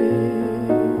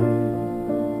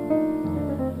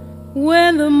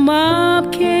 When the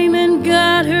mob came and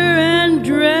got her and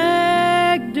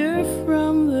dragged her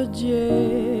from the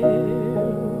jail,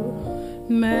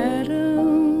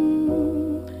 Madam,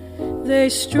 they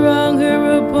strung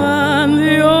her upon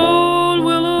the old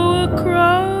willow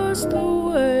across the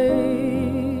way,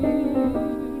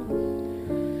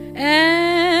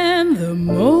 and the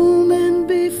moment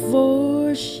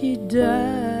before she died,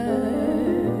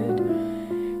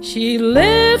 she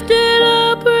lifted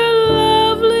up her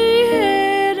lovely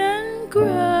head and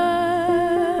cried,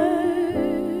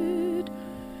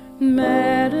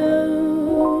 Madam.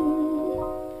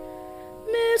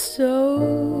 Miss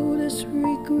Otis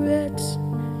regrets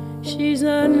she's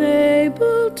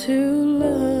unable to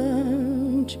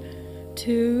lunch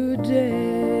today.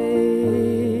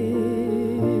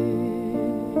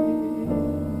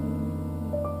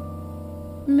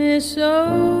 Miss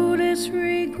Otis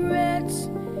regrets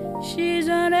she's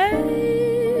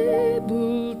unable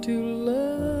to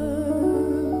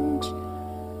lunch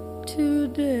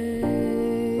today.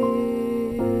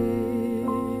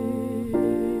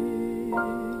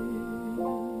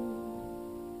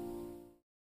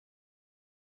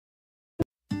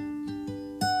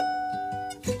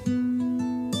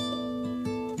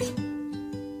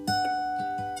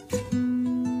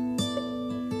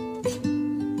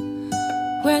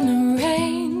 when the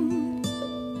rain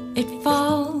it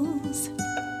falls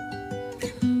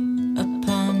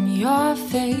upon your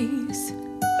face,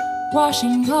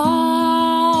 washing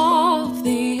off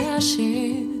the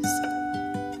ashes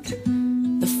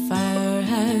the fire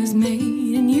has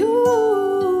made, and you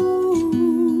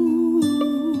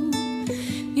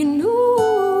knew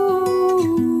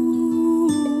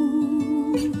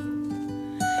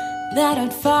that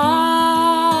I'd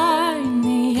find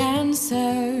the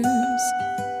answers.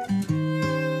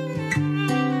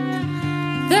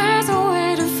 There's a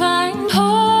way to find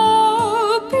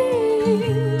hope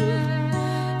in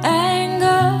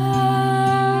anger.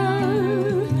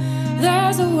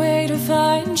 There's a way to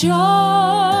find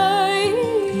joy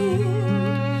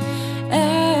in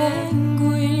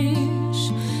anguish.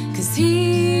 'Cause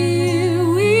here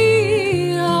we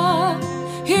are,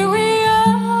 here we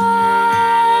are,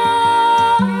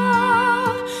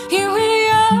 here we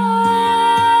are,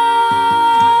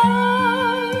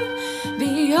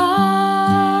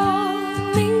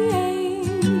 beyond the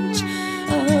age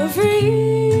of reason,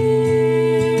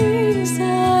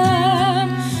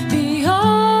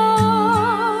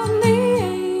 beyond the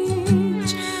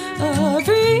age of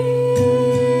reason.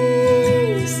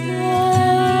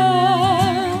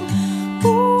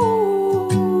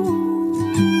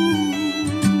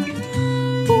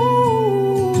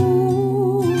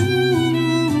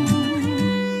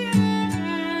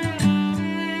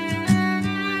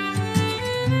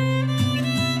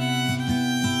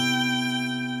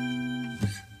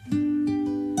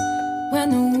 When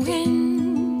the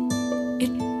wind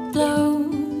it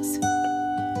blows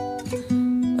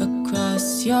across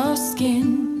your skin,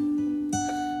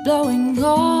 blowing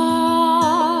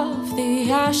off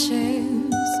the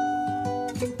ashes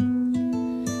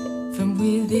from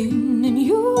within, and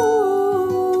you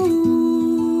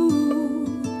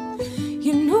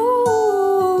knew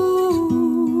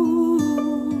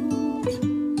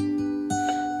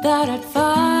that I'd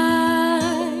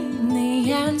find the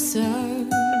answers.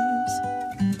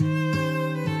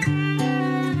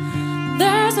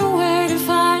 There's a way to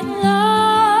find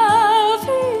love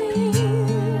in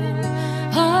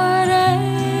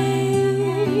heartache.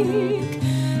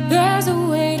 There's a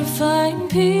way to find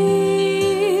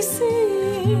peace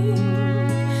in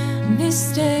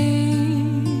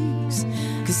mistakes.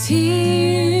 'Cause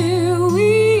here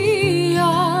we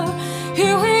are,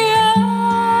 here we are,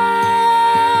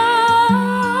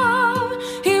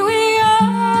 here we are,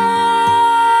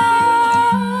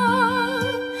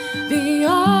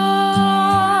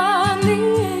 beyond the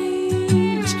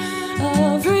age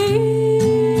of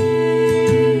reason,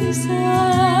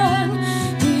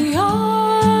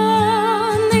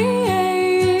 beyond the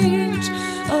age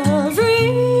of reason.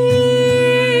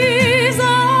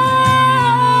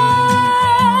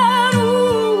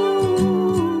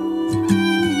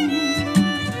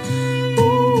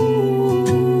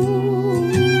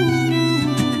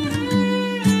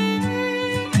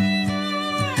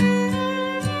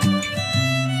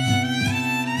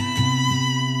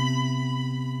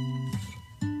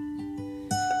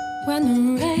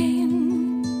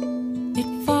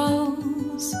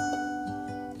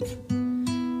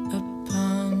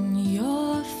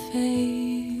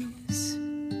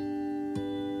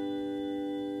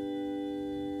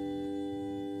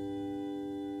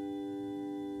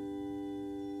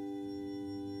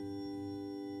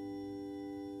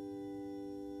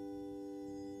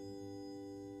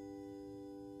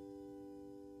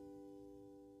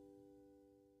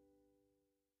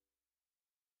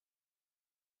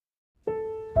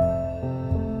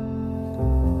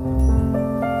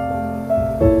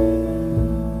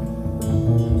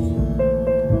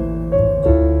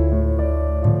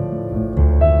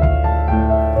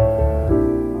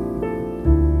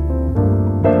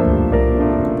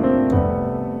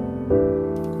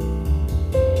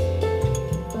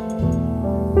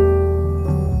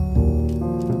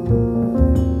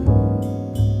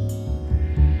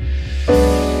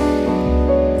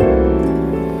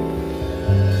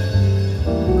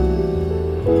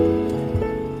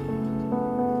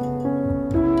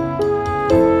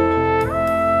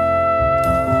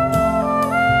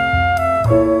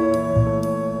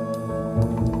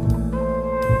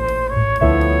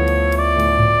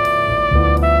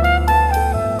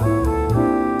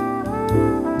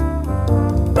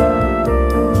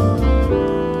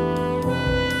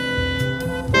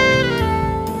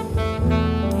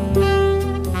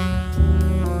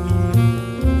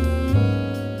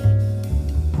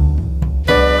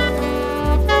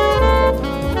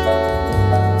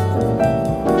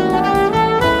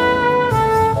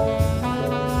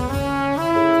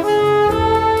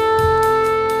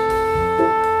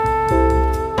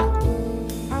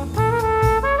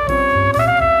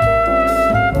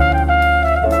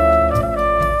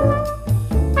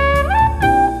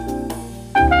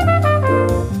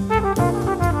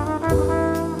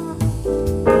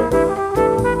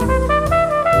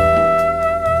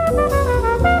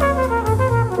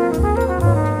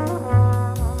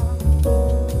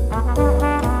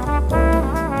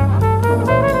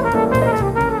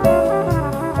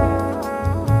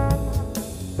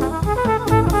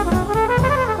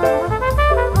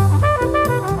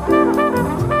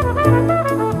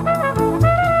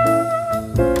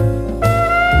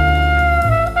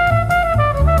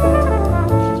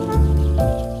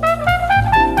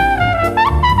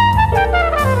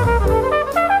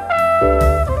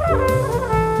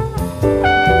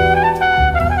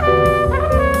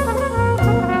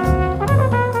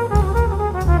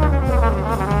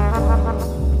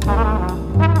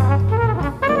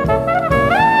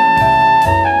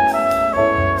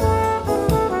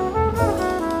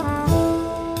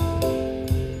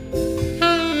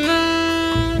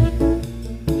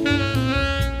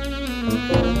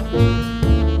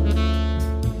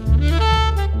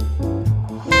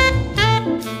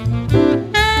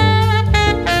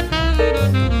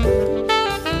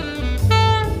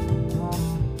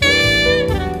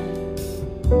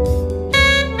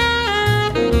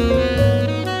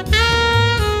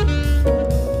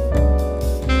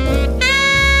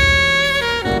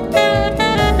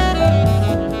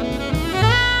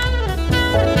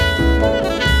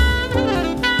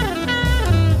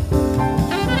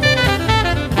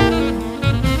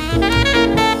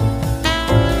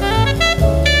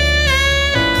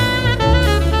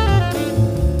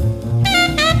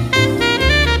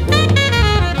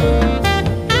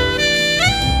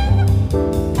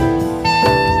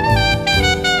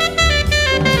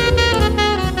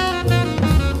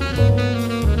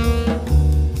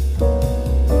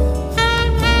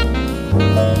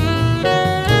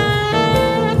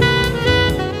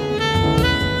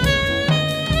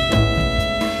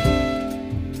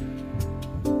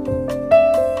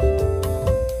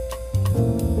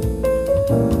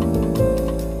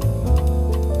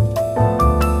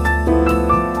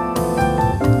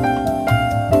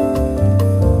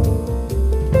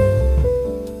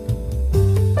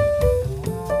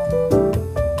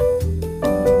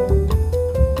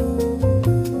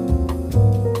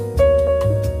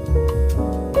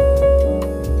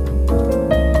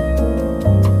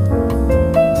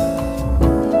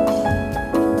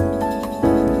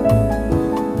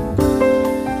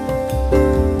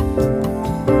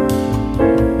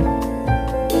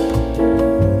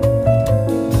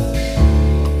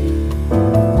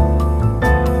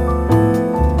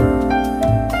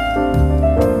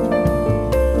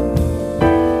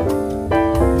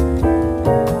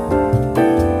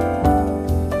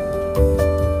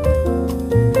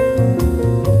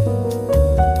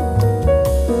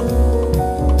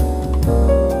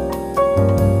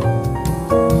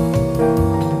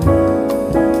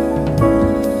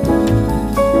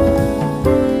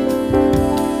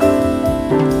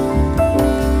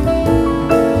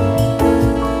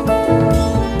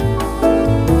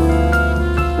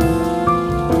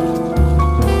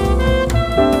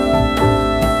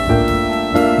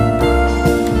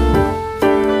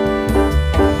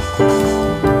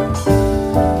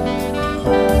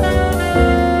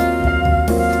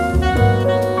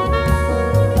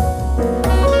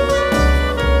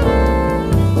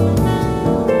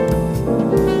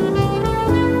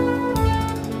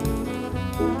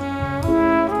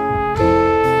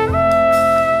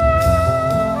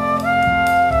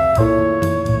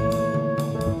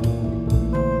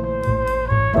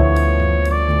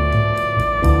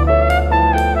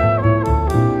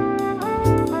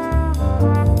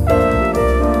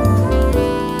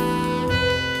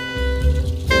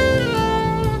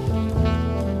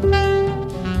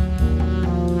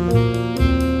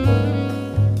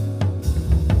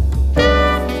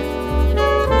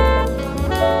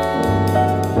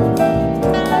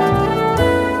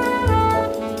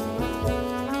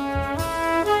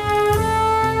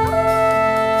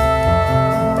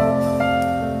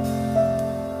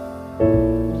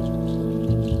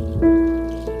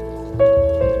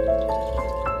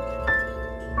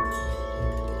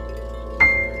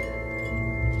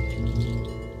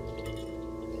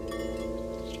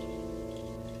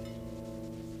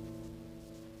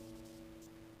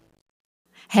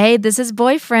 Hey, this is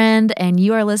Boyfriend, and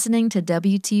you are listening to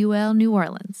WTUL New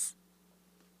Orleans.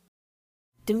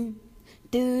 I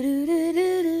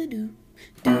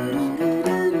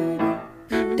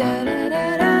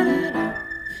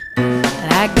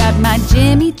got my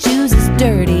Jimmy Chooses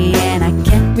dirty and I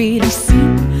can't really see.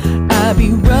 I'll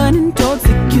be running towards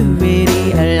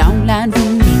security, a long line for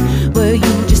me. Were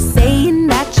you just saying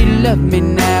that you love me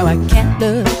now? I can't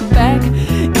look back.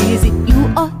 Is it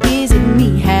you or is it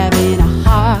me having a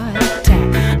heart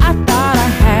attack? I thought I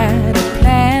had a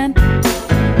plan.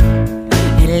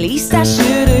 At least I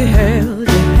should have held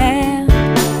your hand.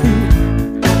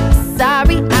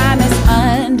 Sorry, I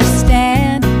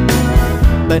misunderstand,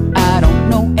 but I don't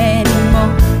know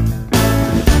anymore.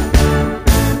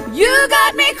 You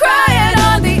got me crying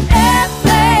on the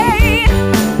airplane.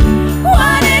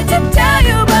 Wanted to tell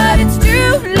you, but it's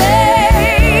too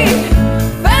late.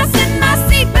 Fasten my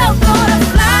seatbelt, gonna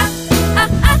fly.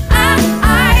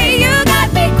 You got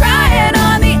me crying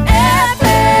on the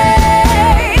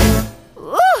airplane.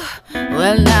 Ooh.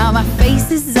 Well, now my face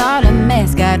is all a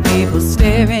mess. Got people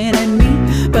staring at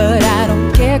me, but I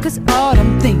don't care, 'cause all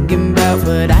I'm thinking about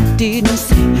what I didn't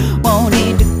say.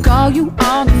 Wanted to call you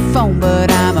on the phone,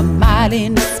 but I'm a mile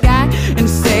in the sky, and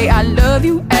say I love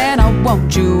you and I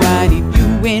want you. I need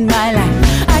you in my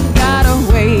life. I got a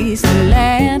ways to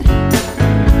land.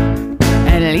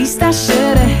 At least I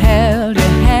should have held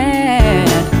your hand.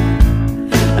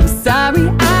 I'm sorry,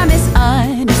 I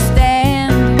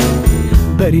misunderstand,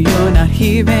 but you're not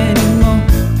here anymore.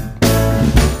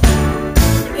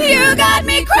 You got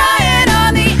me crying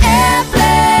on the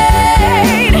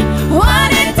airplane.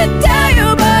 Wanted to tell you,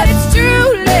 but it's too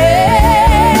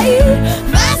late.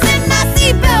 Fasten my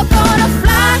seatbelt, gonna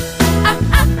fly.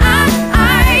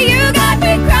 You got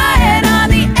me crying on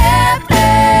the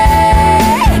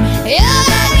airplane. You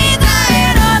got me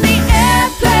crying on the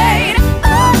airplane.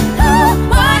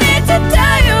 Wanted to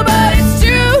tell you, but it's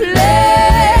too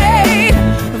late.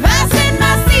 Fasten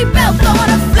my seatbelt,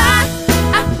 gonna fly.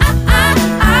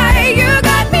 You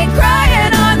got me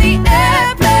crying on the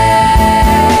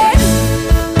airplane.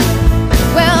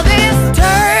 Well, this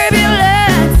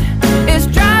turbulence is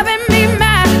driving me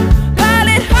mad.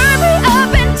 Pilot, hurry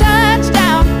up and touch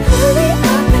down.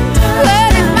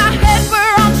 But if my head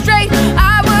were on straight,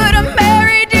 I would have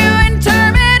married you in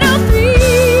Terminal 3.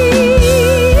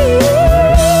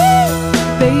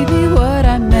 Baby, what I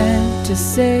meant to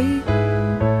say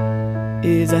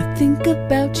is I think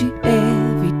about you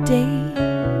every day.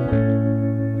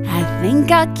 I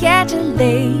think I'll catch a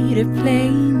later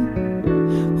plane.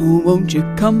 Oh, won't you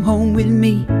come home with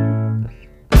me?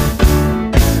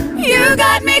 You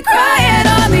got me crying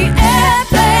on the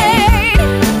airplane.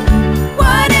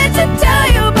 Wanted to tell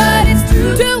you, but it's too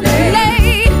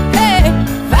late. Hey,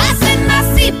 fasten my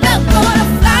seatbelt, gonna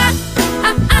fly.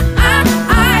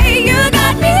 You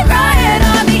got me crying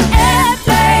on the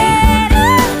airplane.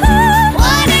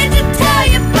 Wanted to tell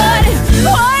you, but it's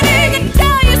wanted to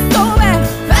tell you so bad.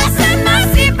 Fasten my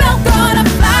seatbelt, gonna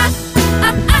fly.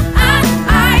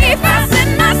 Fasten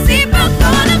my seatbelt,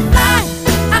 gonna fly.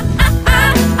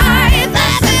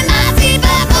 Fasten my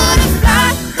seatbelt, gonna fly.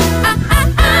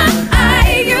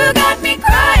 You got me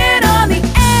crying on the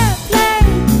airplane.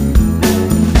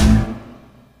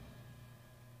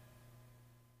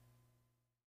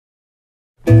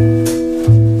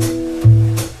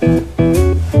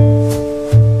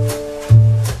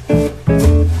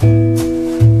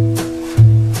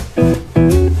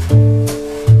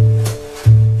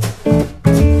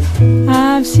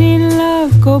 I've seen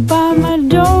love go by my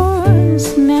door.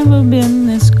 It's never been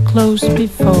this close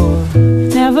before.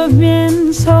 Never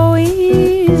been so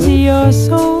easy or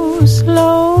so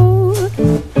slow.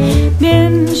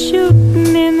 Been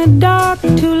shooting in the dark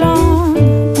too long.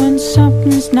 When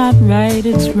something's not right,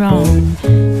 it's wrong.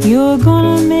 You're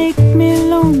gonna make me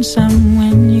lonesome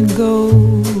when you go.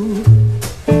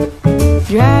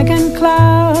 Dragon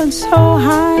clouds so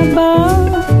high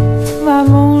above,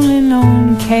 I've only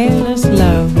known careless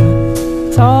love.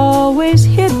 It's always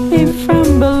hit me from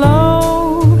below.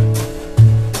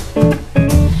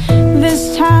 This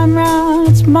time round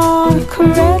it's more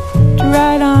correct,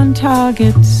 right on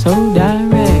target, so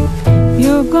direct.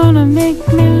 You're gonna make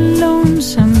me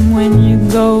lonesome when you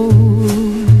go.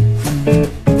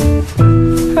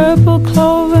 Purple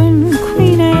clover and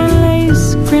queen anne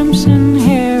lace, crimson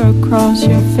hair across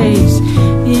your face.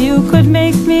 You could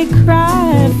make me cry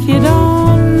if you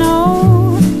don't know.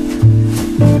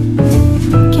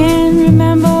 Can't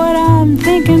remember what I'm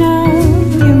thinking of.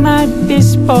 You might be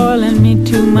spoiling me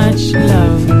too much,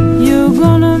 love. You're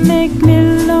gonna make me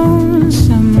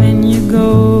lonesome when you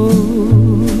go.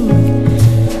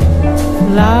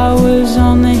 Flowers flowers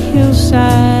on the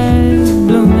hillside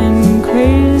blooming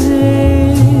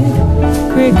crazy,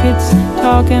 crickets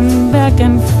talking back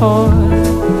and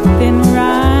forth in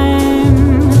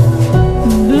rhyme,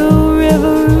 blue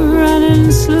river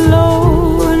running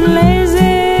slow and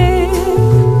lazy.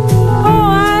 Oh,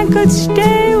 I could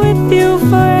stay with you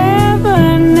forever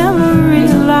and never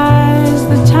realize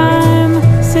the time.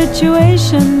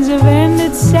 Situations have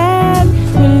ended sad,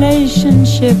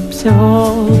 relationships have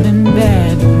all been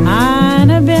bad. Mine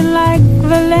have been like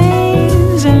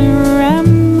Verlaine's and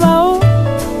Rambo.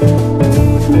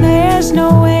 There's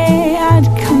no way I'd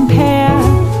compare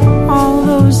all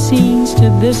those scenes to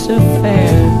this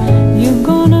affair. You're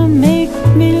gonna make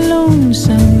me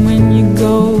lonesome when you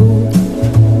go.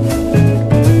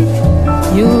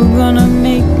 You're gonna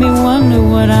make me wonder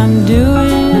what I'm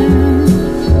doing,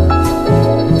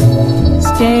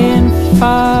 staying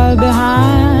far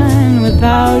behind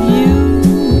without you.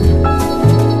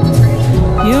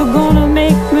 You're gonna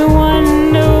make me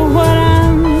wonder what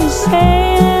I'm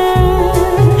saying,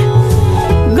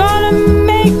 gonna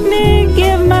make me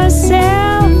give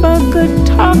myself a good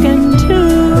talking to.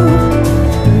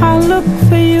 I'll look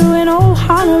for you in old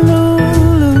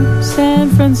Honolulu, San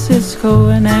Francisco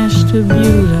and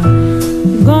Ashtabula.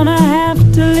 You're gonna have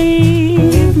to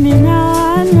leave me now,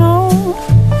 I know.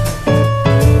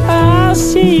 I'll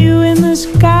see you in the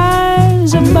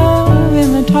skies above, in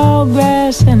the tall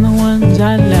grass and the ones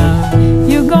I love.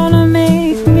 You're gonna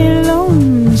make me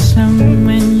lonesome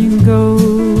when you go.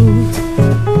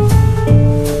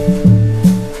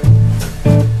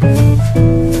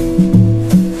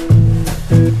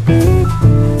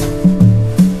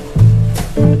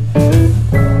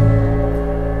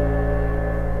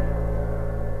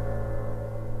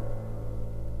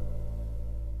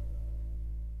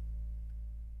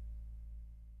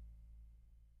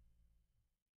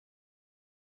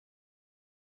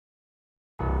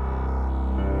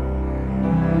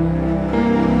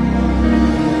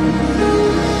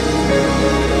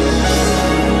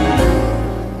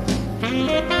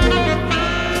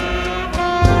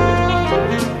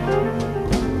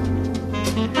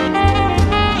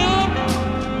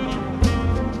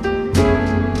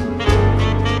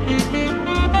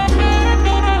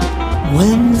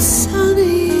 When the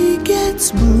sunny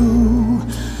gets blue,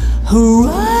 her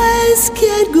eyes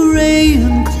get gray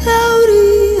and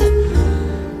cloudy,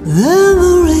 then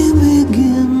the rain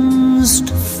begins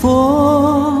to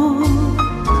fall.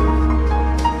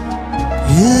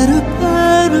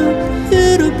 Pitter-patter,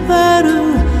 pitter-patter,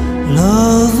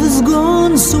 love is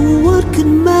gone, so what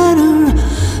can matter?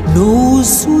 No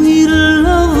sweet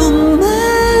love a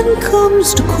man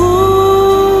comes to call.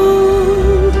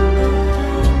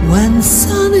 When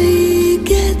sunny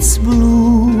gets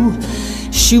blue,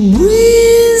 she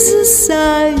breathes a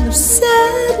sigh of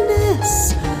sadness,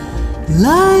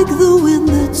 like the wind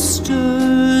that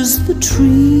stirs the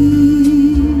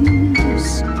trees,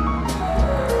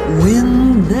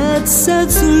 wind that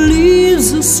sets the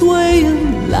leaves a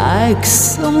swaying, like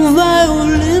some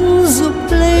violins are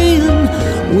playing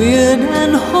weird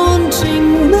and haunting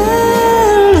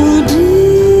melodies.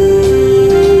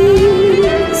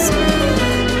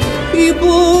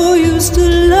 People used to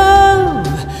love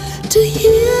to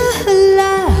hear her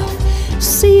laugh,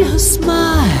 see her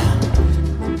smile,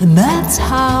 and that's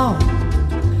how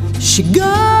she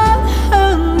got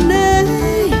her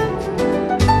name.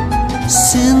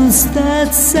 Since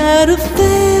that sad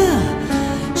affair,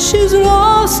 she's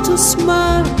lost her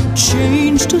smile,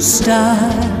 changed her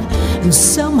style, and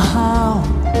somehow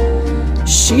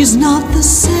she's not the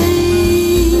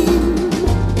same.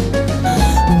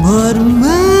 But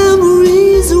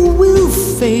memories will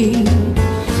fade,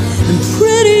 and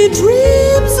pretty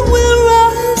dreams will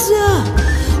rise up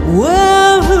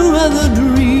where her other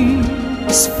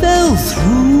dreams fell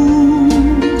through.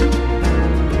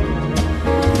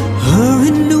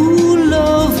 Hurry, new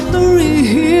love, hurry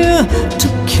here to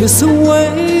kiss away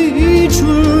each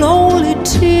lonely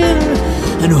tear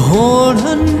and hold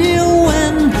her near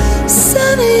when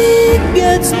sunny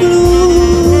gets blue.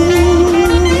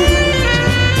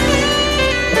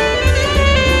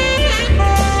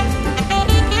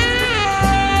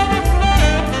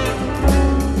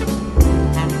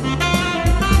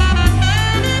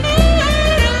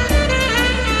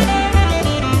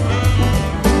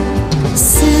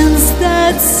 Since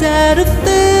that sad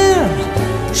affair,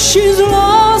 she's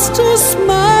lost her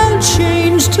smile,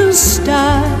 changed her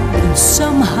style, and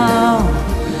somehow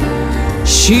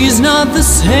she's not the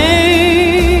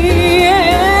same.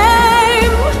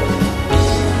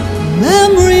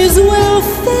 Memories will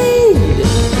fade,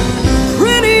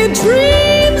 pretty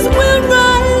dreams will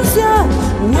rise up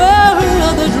where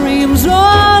other dreams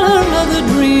all around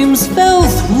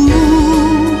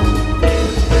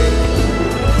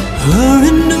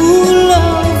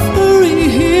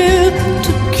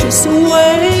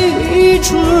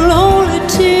each lonely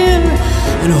tear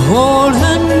and hold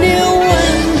her near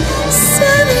when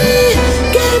Sunny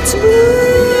gets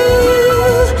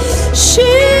blue.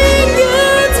 She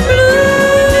gets blue.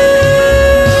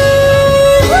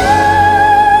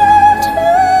 Hold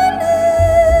her near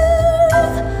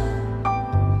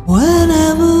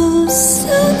whenever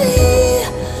Sunny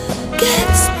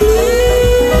gets blue.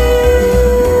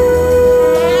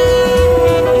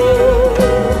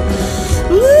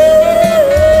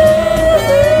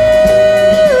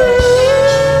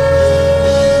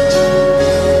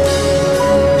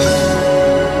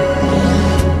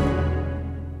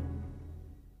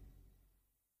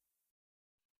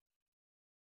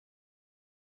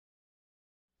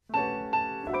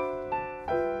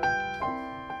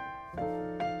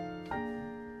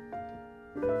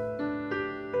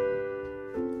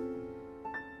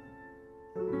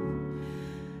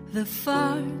 The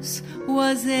farce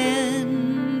was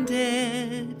ended,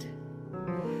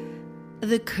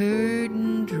 the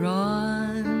curtain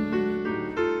drawn,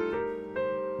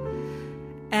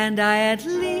 and I at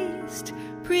least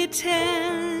pretended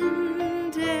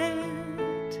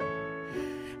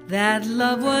that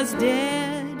love was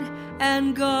dead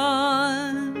and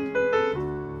gone.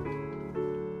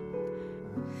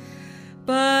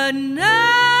 But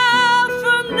now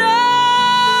from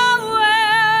nowhere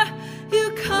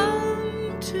you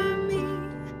come to me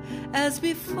as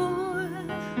before,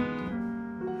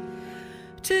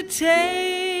 to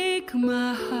take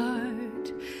my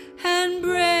heart and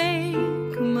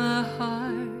break my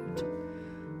heart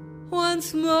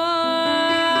once more.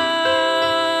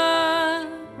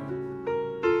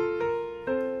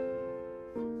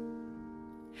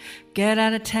 Get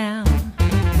out of town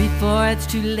before it's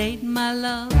too late, my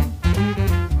love.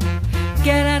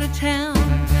 Get out of town,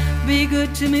 be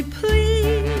good to me,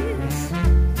 please.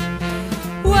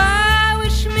 Why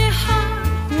wish me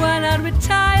harm? Why not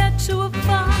retire to a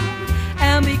farm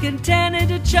and be contented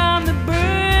to charm the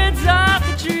birds off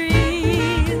the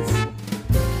trees?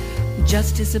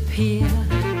 Just disappear,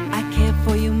 I care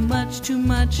for you much too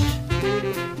much.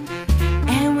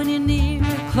 And when you're near,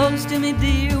 close to me,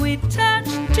 dear, we touch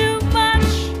too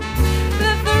much.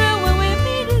 The thrill when we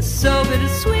meet is so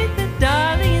bittersweet that,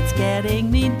 darling, it's getting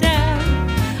me down.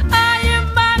 Oh, your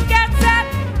mind gets up,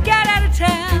 get out of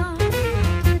town.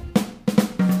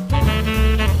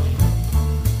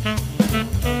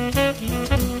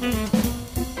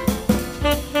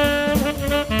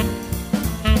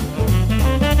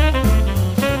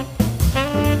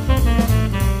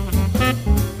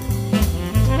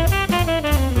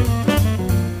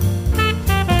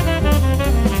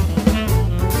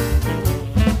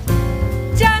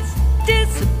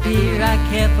 I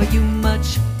care for you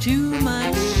much too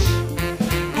much.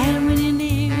 And when you're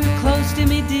near, close to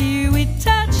me, dear, we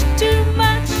touch too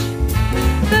much.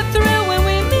 The thrill when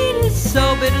we meet is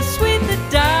so bittersweet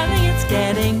that, darling, it's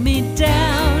getting me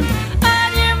down.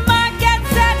 On your mark, get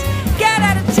set, get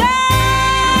out of town.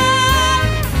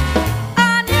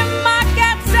 On your mark,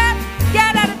 get set,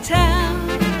 get out of town.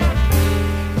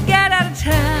 Get out of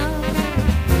town.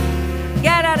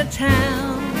 Get out of town.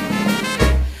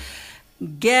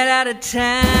 Get out of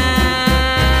town.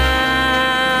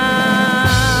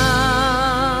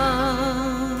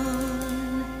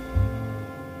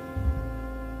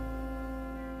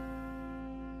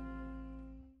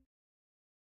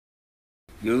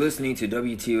 You're listening to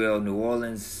WTUL New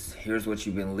Orleans. Here's what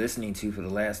you've been listening to for the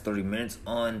last 30 minutes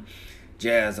on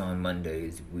Jazz on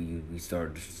Mondays. We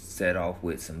set off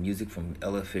with some music from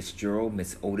Ella Fitzgerald,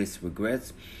 Miss Otis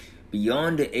Regrets,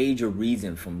 Beyond the Age of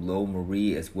Reason from Lo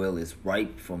Marie, as well as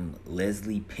Ripe from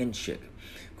Leslie Pinchick,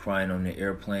 Crying on the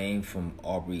Airplane from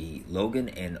Aubrey Logan,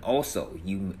 and also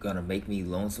You Gonna Make Me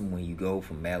Lonesome When You Go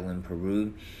from Madeline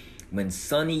Peru, When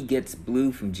Sunny Gets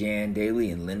Blue from Jan Daly,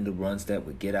 and Linda Ronstadt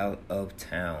with Get Out of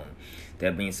Town.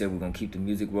 That being said, we're going to keep the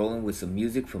music rolling with some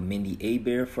music from Mindy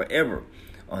Abair, Forever,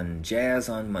 on Jazz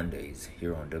on Mondays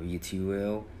here on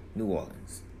WTUL New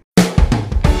Orleans.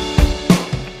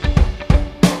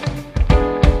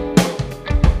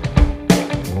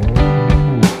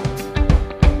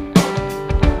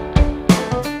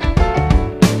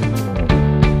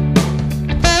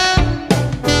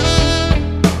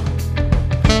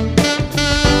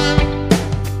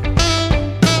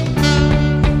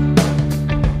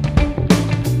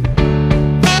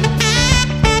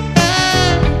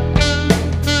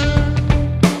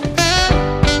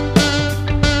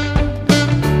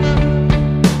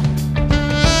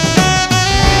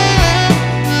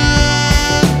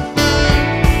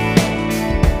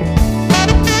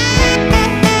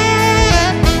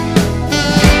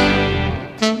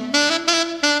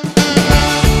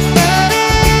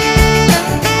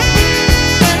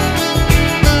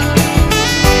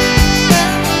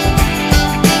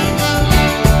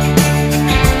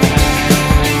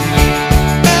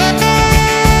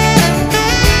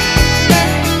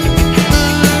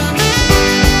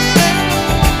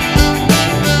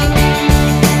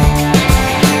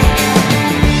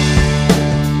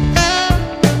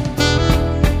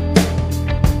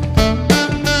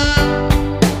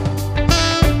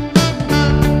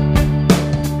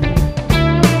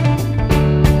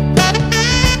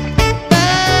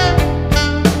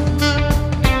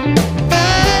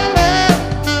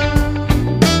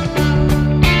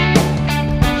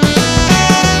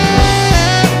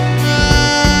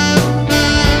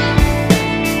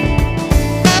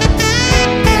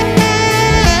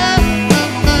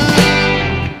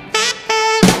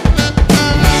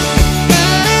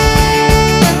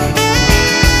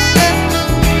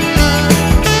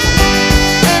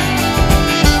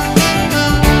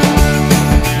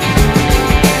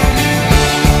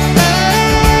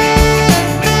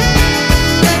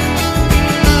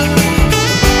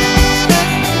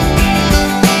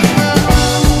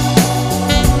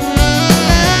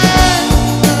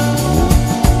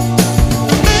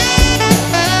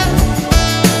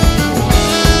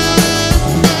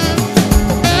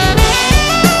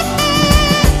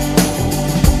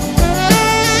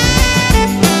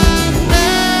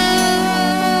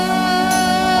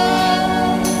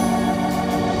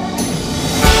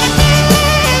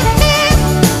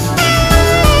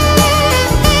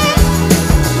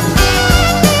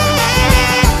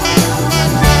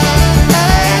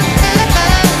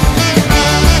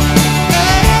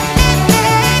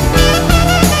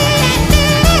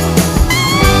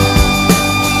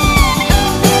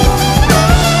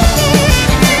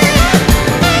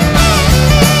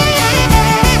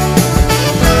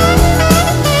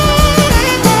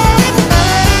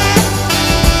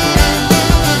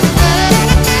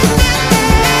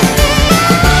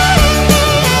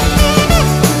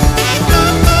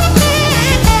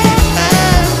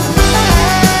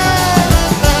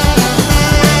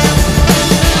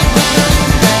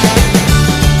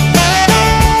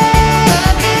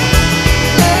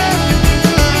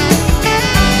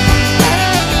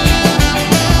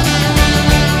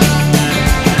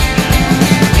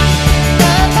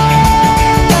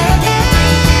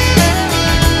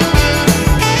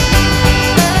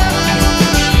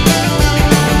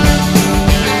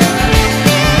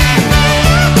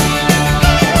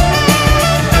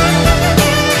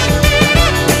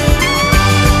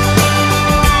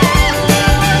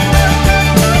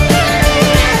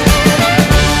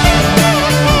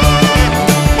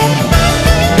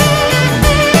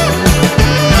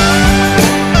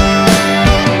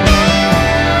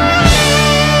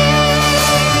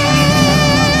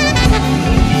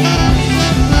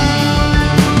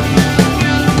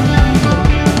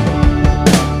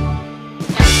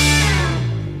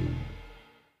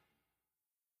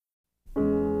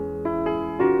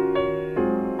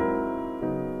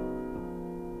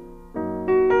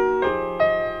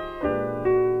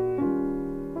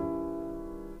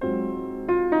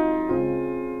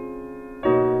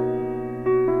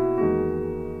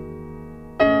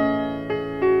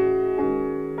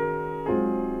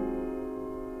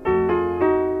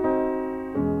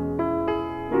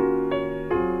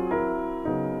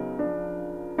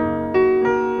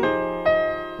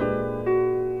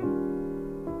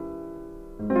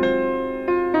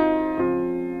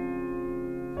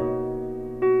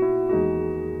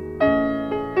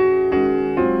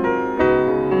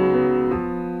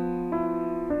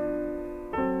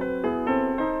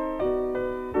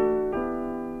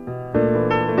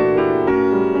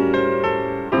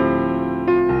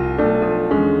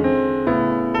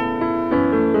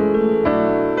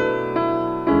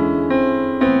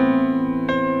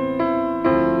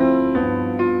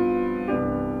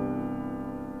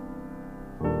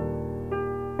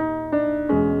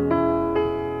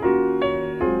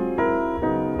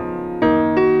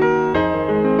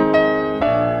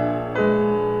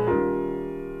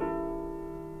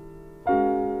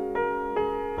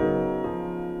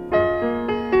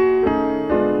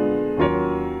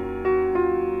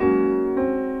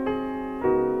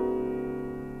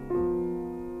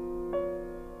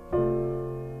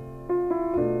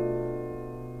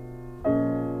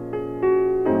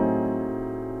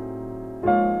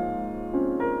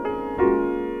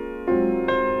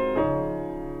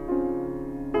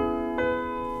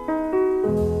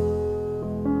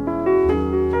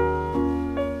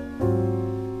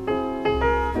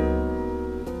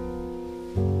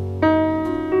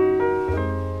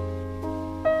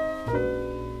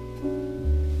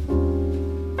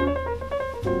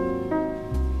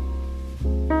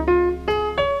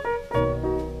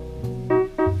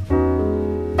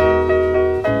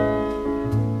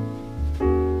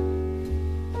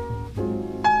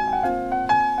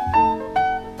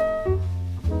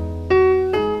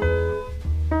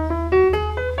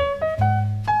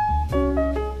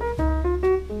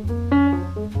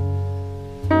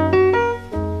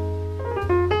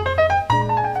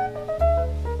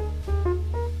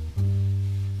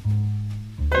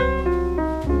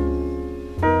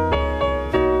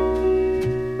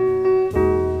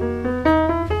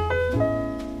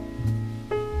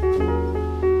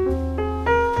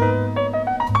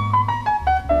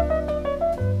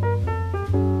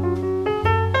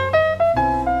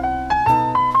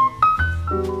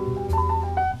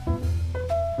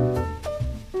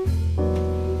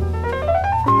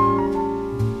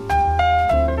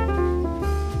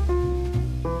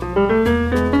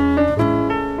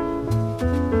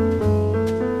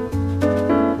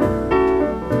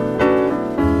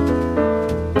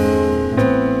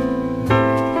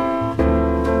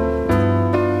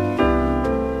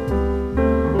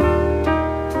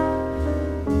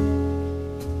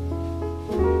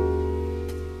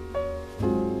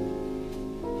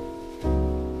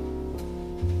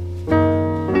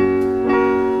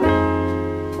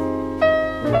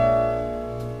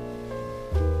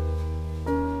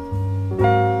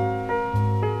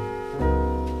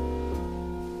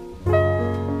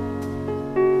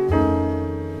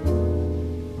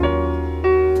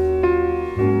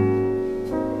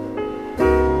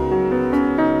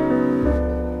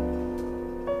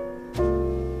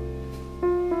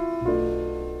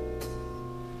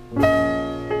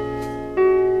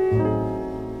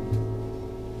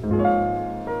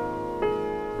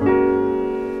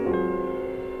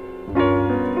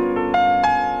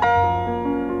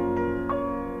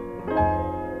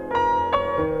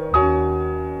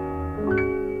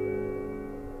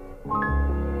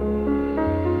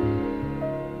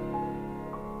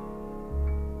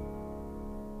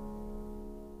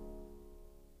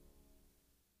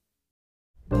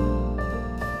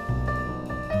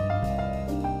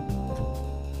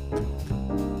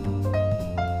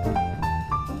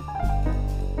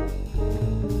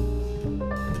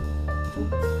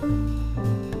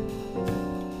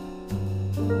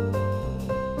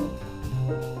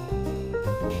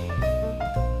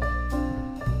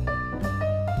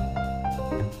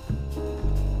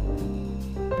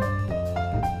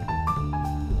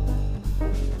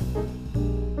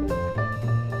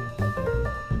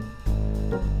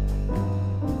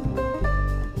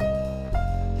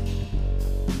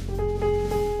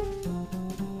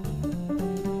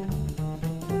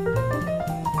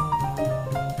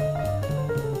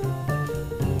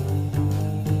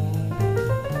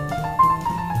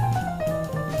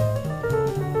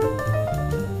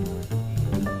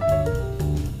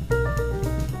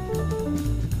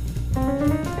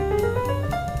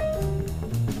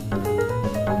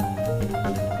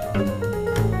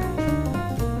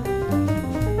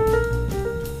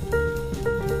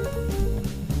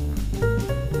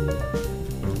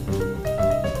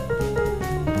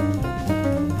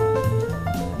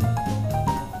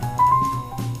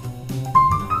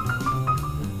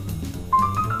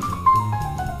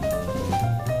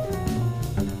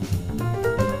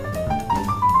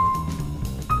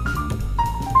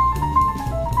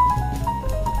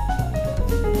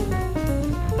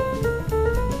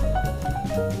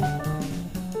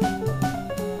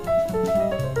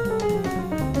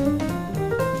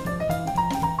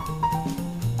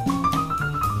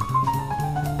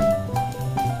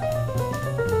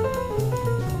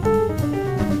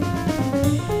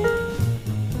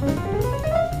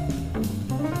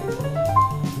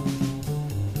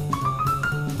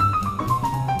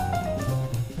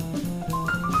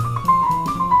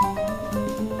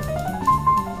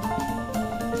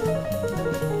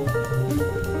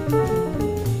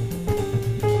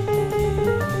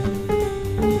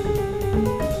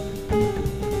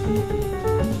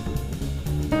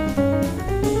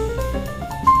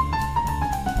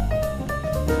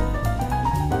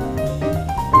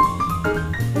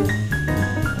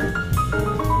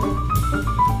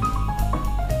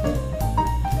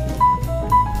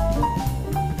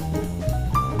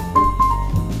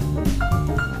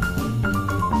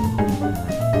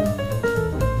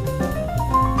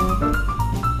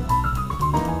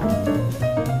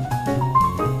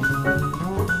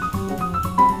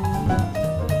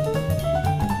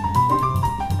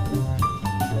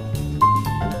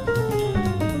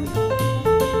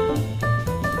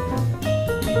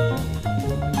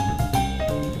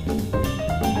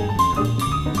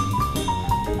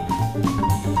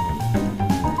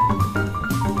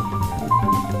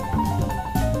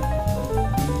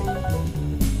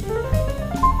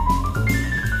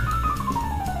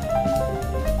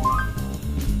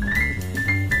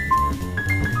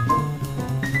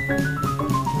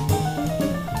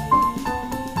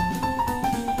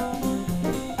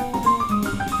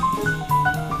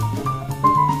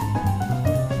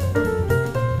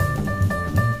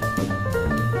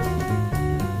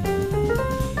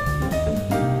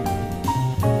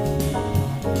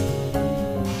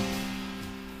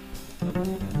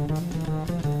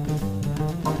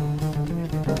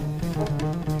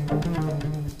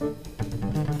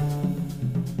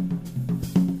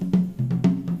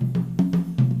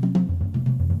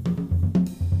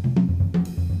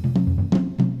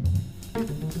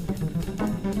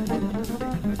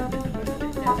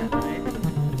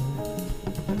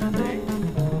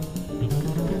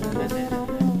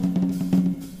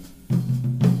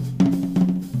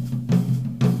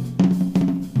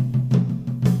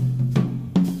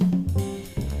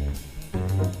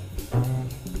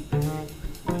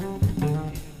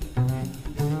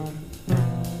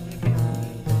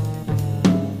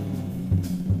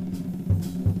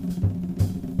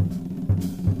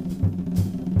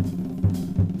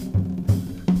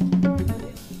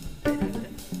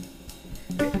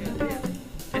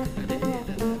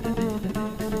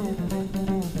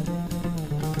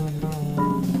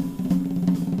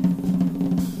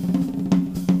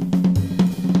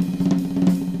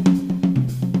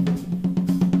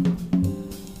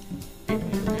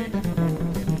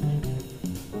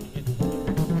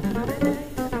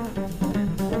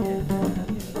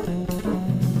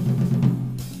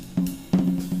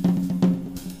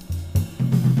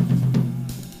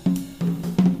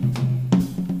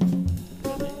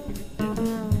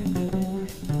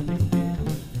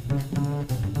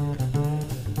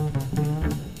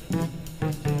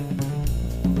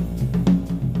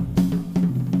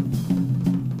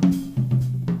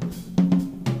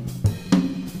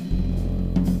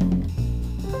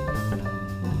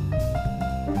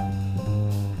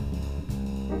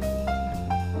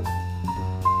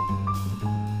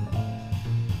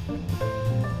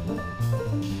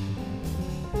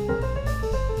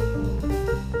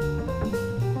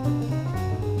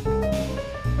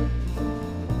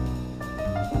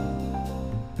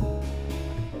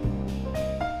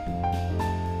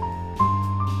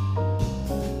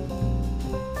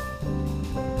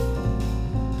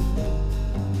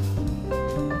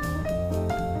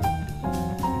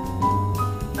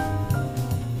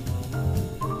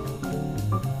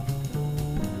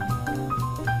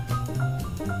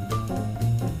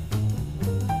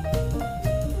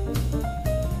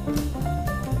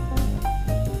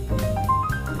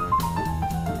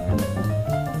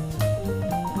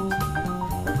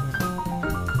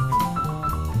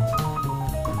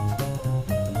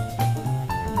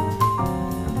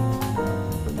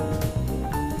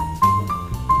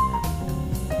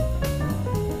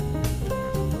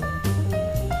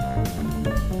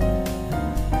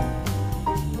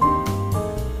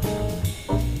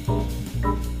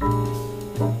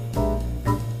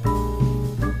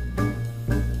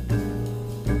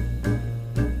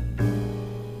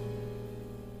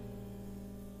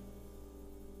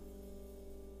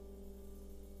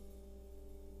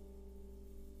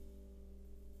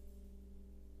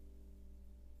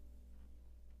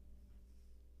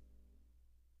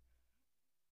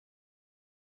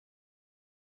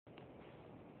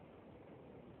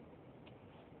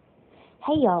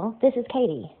 Hey y'all, this is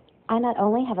Katie. I not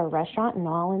only have a restaurant in New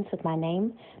Orleans with my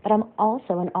name, but I'm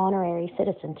also an honorary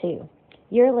citizen too.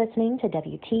 You're listening to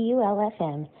WTUL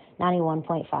FM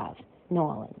 91.5, New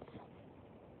Orleans.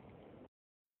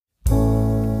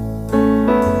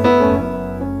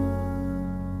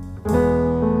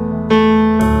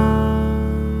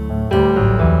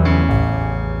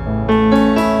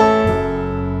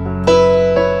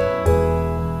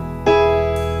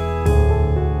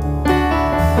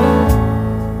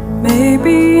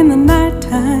 Maybe in the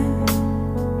nighttime,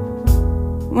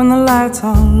 when the lights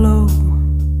are low,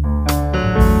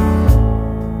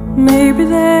 maybe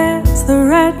that's the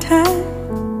right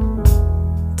time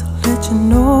to let you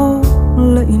know,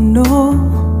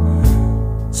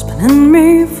 it's been in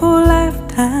me for a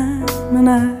lifetime. And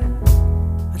I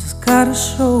just gotta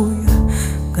show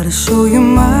you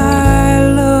my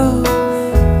love,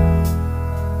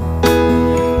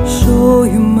 show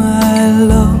you my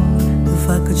love. If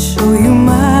I could show you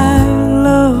my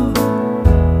love,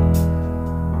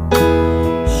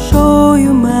 show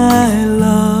you my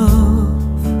love.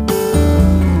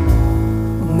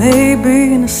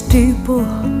 Maybe in a steeple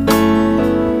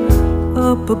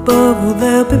up above where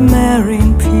they'll be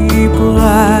marrying people,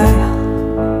 I'll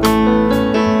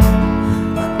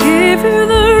give you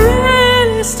the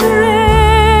reddest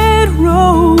red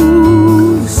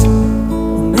rose.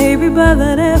 Or maybe by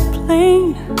that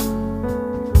airplane,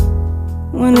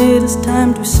 when it is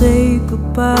time to say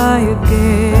goodbye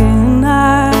again,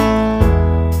 I'll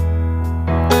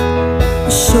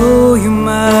show you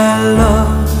my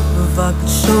love. If I could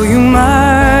show you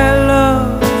my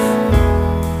love,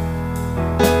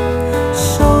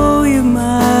 show you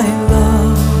my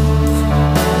love.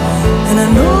 And I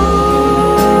know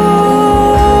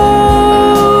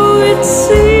it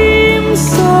seems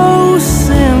so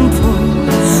simple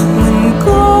when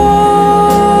gold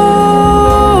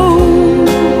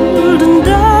and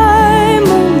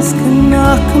diamonds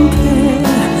cannot compare.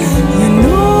 You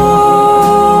know,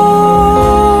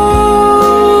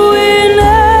 in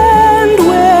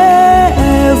Antwerp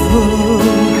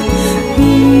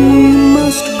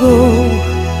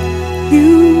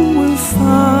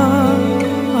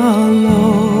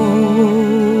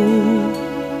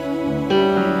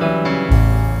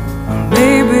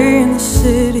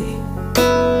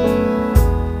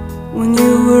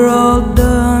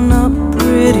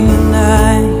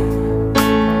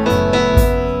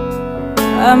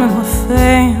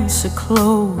fancy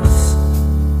clothes,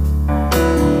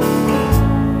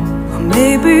 or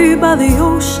maybe by the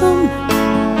ocean,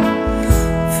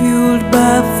 fueled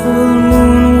by full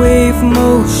moon wave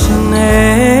motion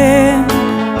and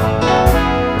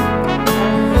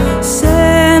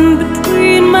sand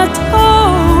between my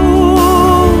toes,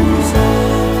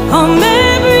 or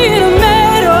maybe in a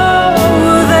meadow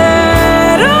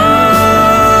that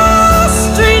old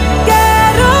street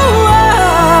getaway.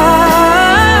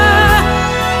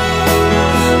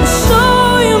 I'll show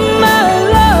you my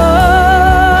love.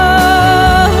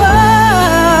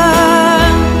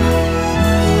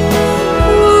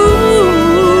 Ooh,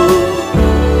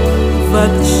 if I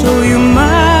could show you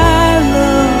my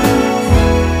love,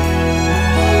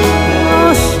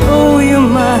 I'll show you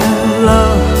my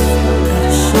love.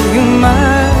 Gotta show you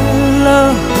my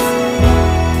love.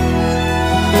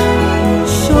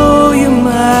 Show you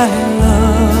my love.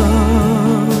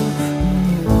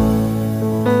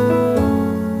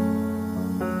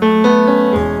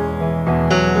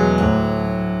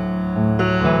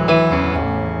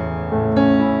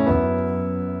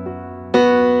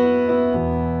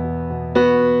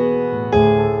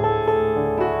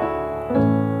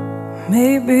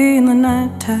 Maybe in the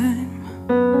nighttime,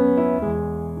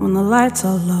 when the lights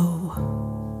are low,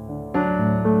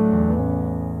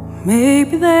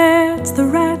 maybe that's the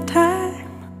right time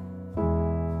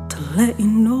to let you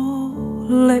know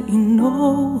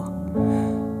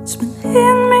it's been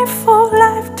in me for a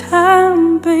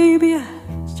lifetime, baby. I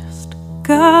just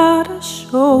gotta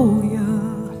show you.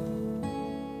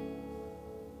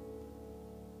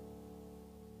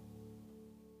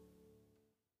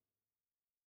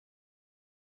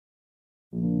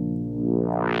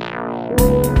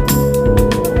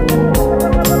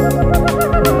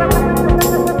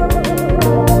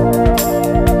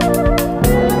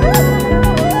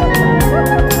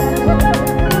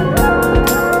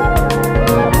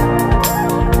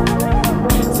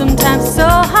 Sometimes it's so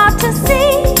hard to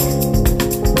see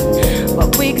what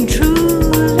we can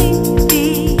truly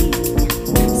be.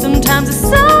 Sometimes it's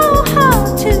so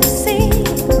hard to see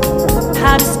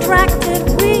how distracted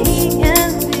we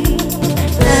can be.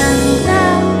 And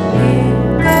now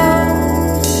here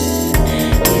goes.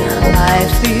 Your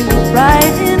life feels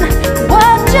right in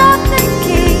what you're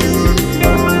thinking,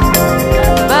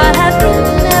 but have you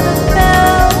never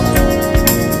felt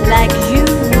like you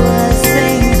were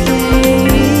sinking?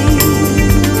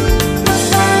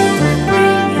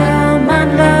 Real, my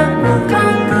love will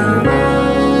conquer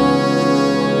all.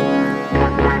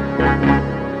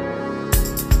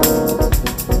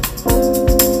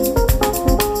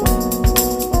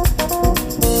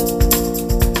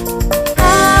 I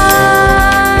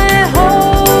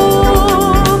hope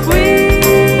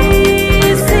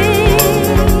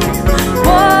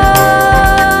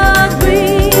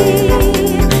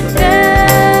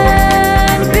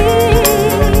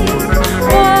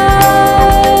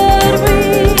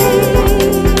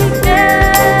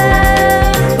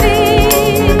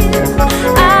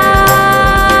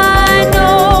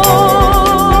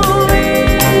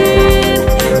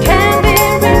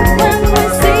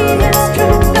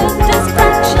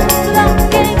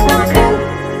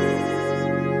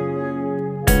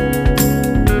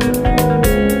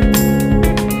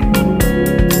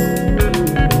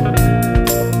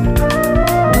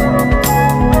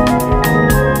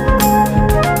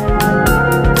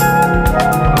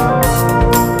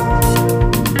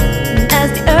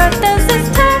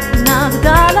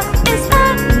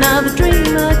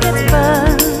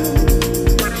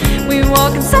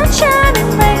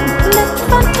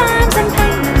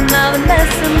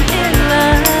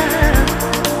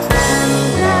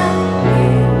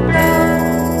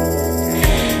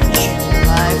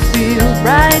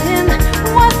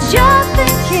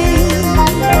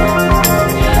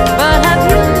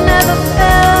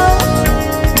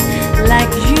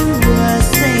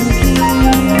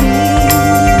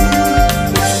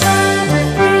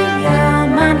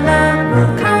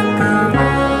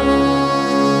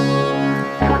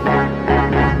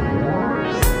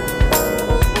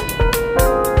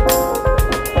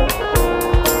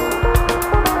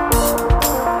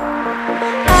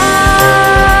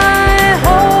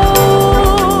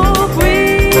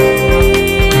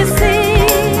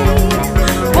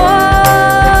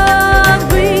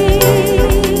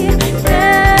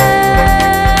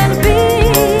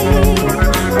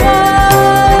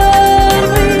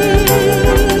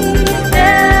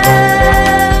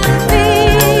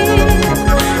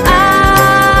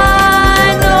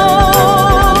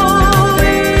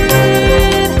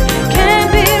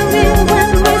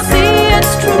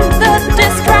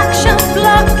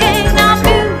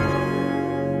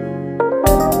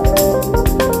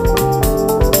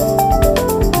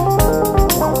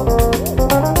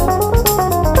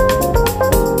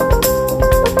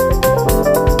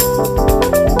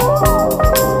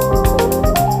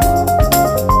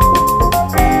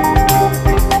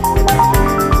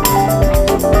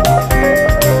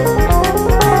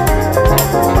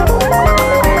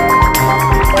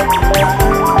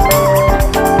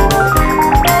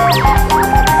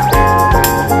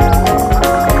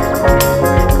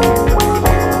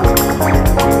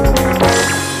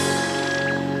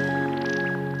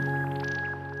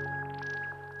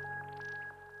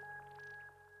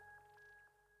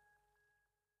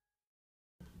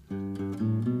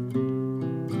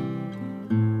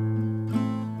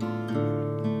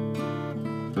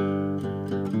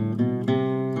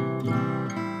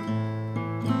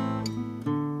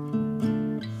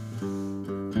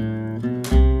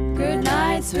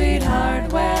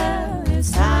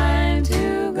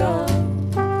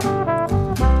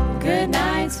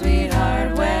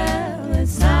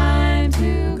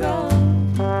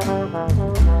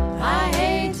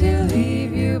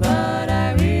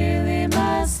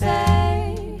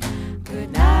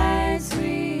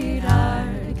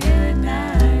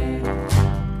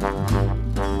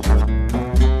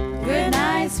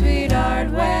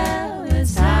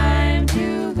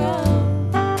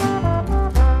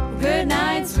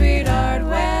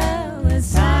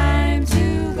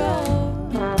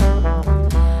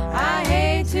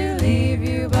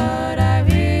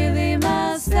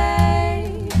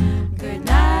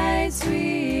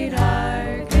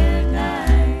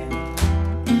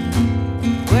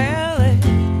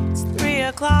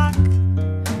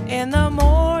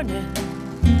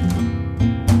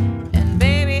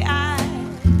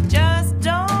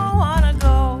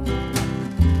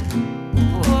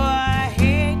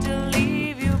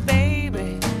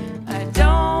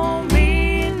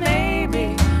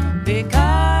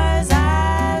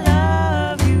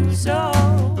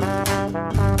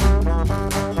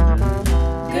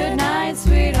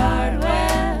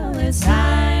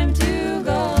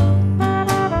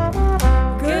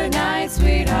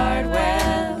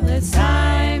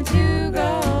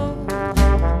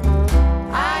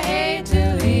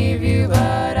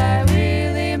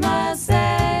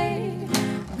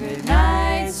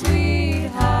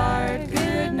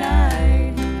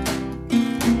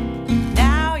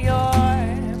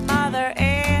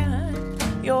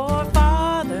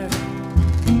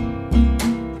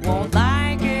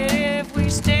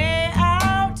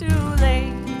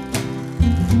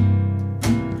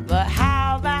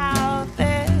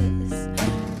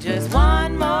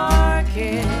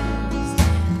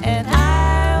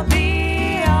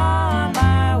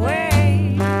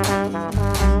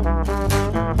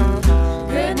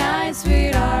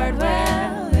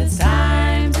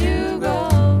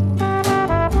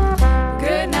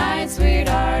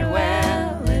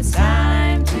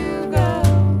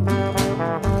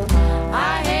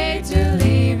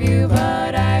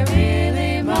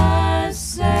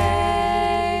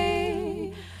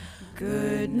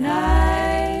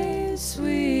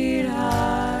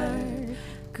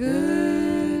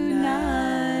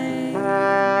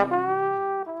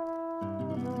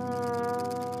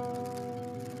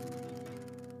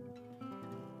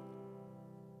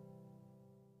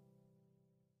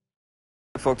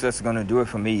Folks, that's going to do it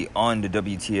for me on the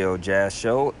WTL Jazz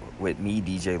Show with me,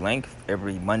 DJ Link,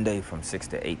 every Monday from 6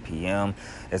 to 8 p.m.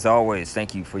 As always,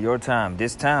 thank you for your time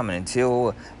this time, and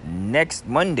until next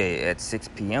Monday at 6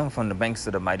 p.m. from the banks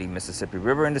of the mighty Mississippi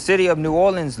River in the city of New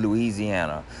Orleans,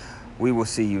 Louisiana. We will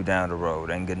see you down the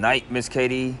road. And good night, Miss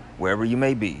Katie, wherever you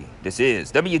may be. This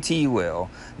is WTUL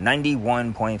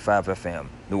 91.5 FM,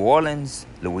 New Orleans,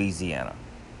 Louisiana.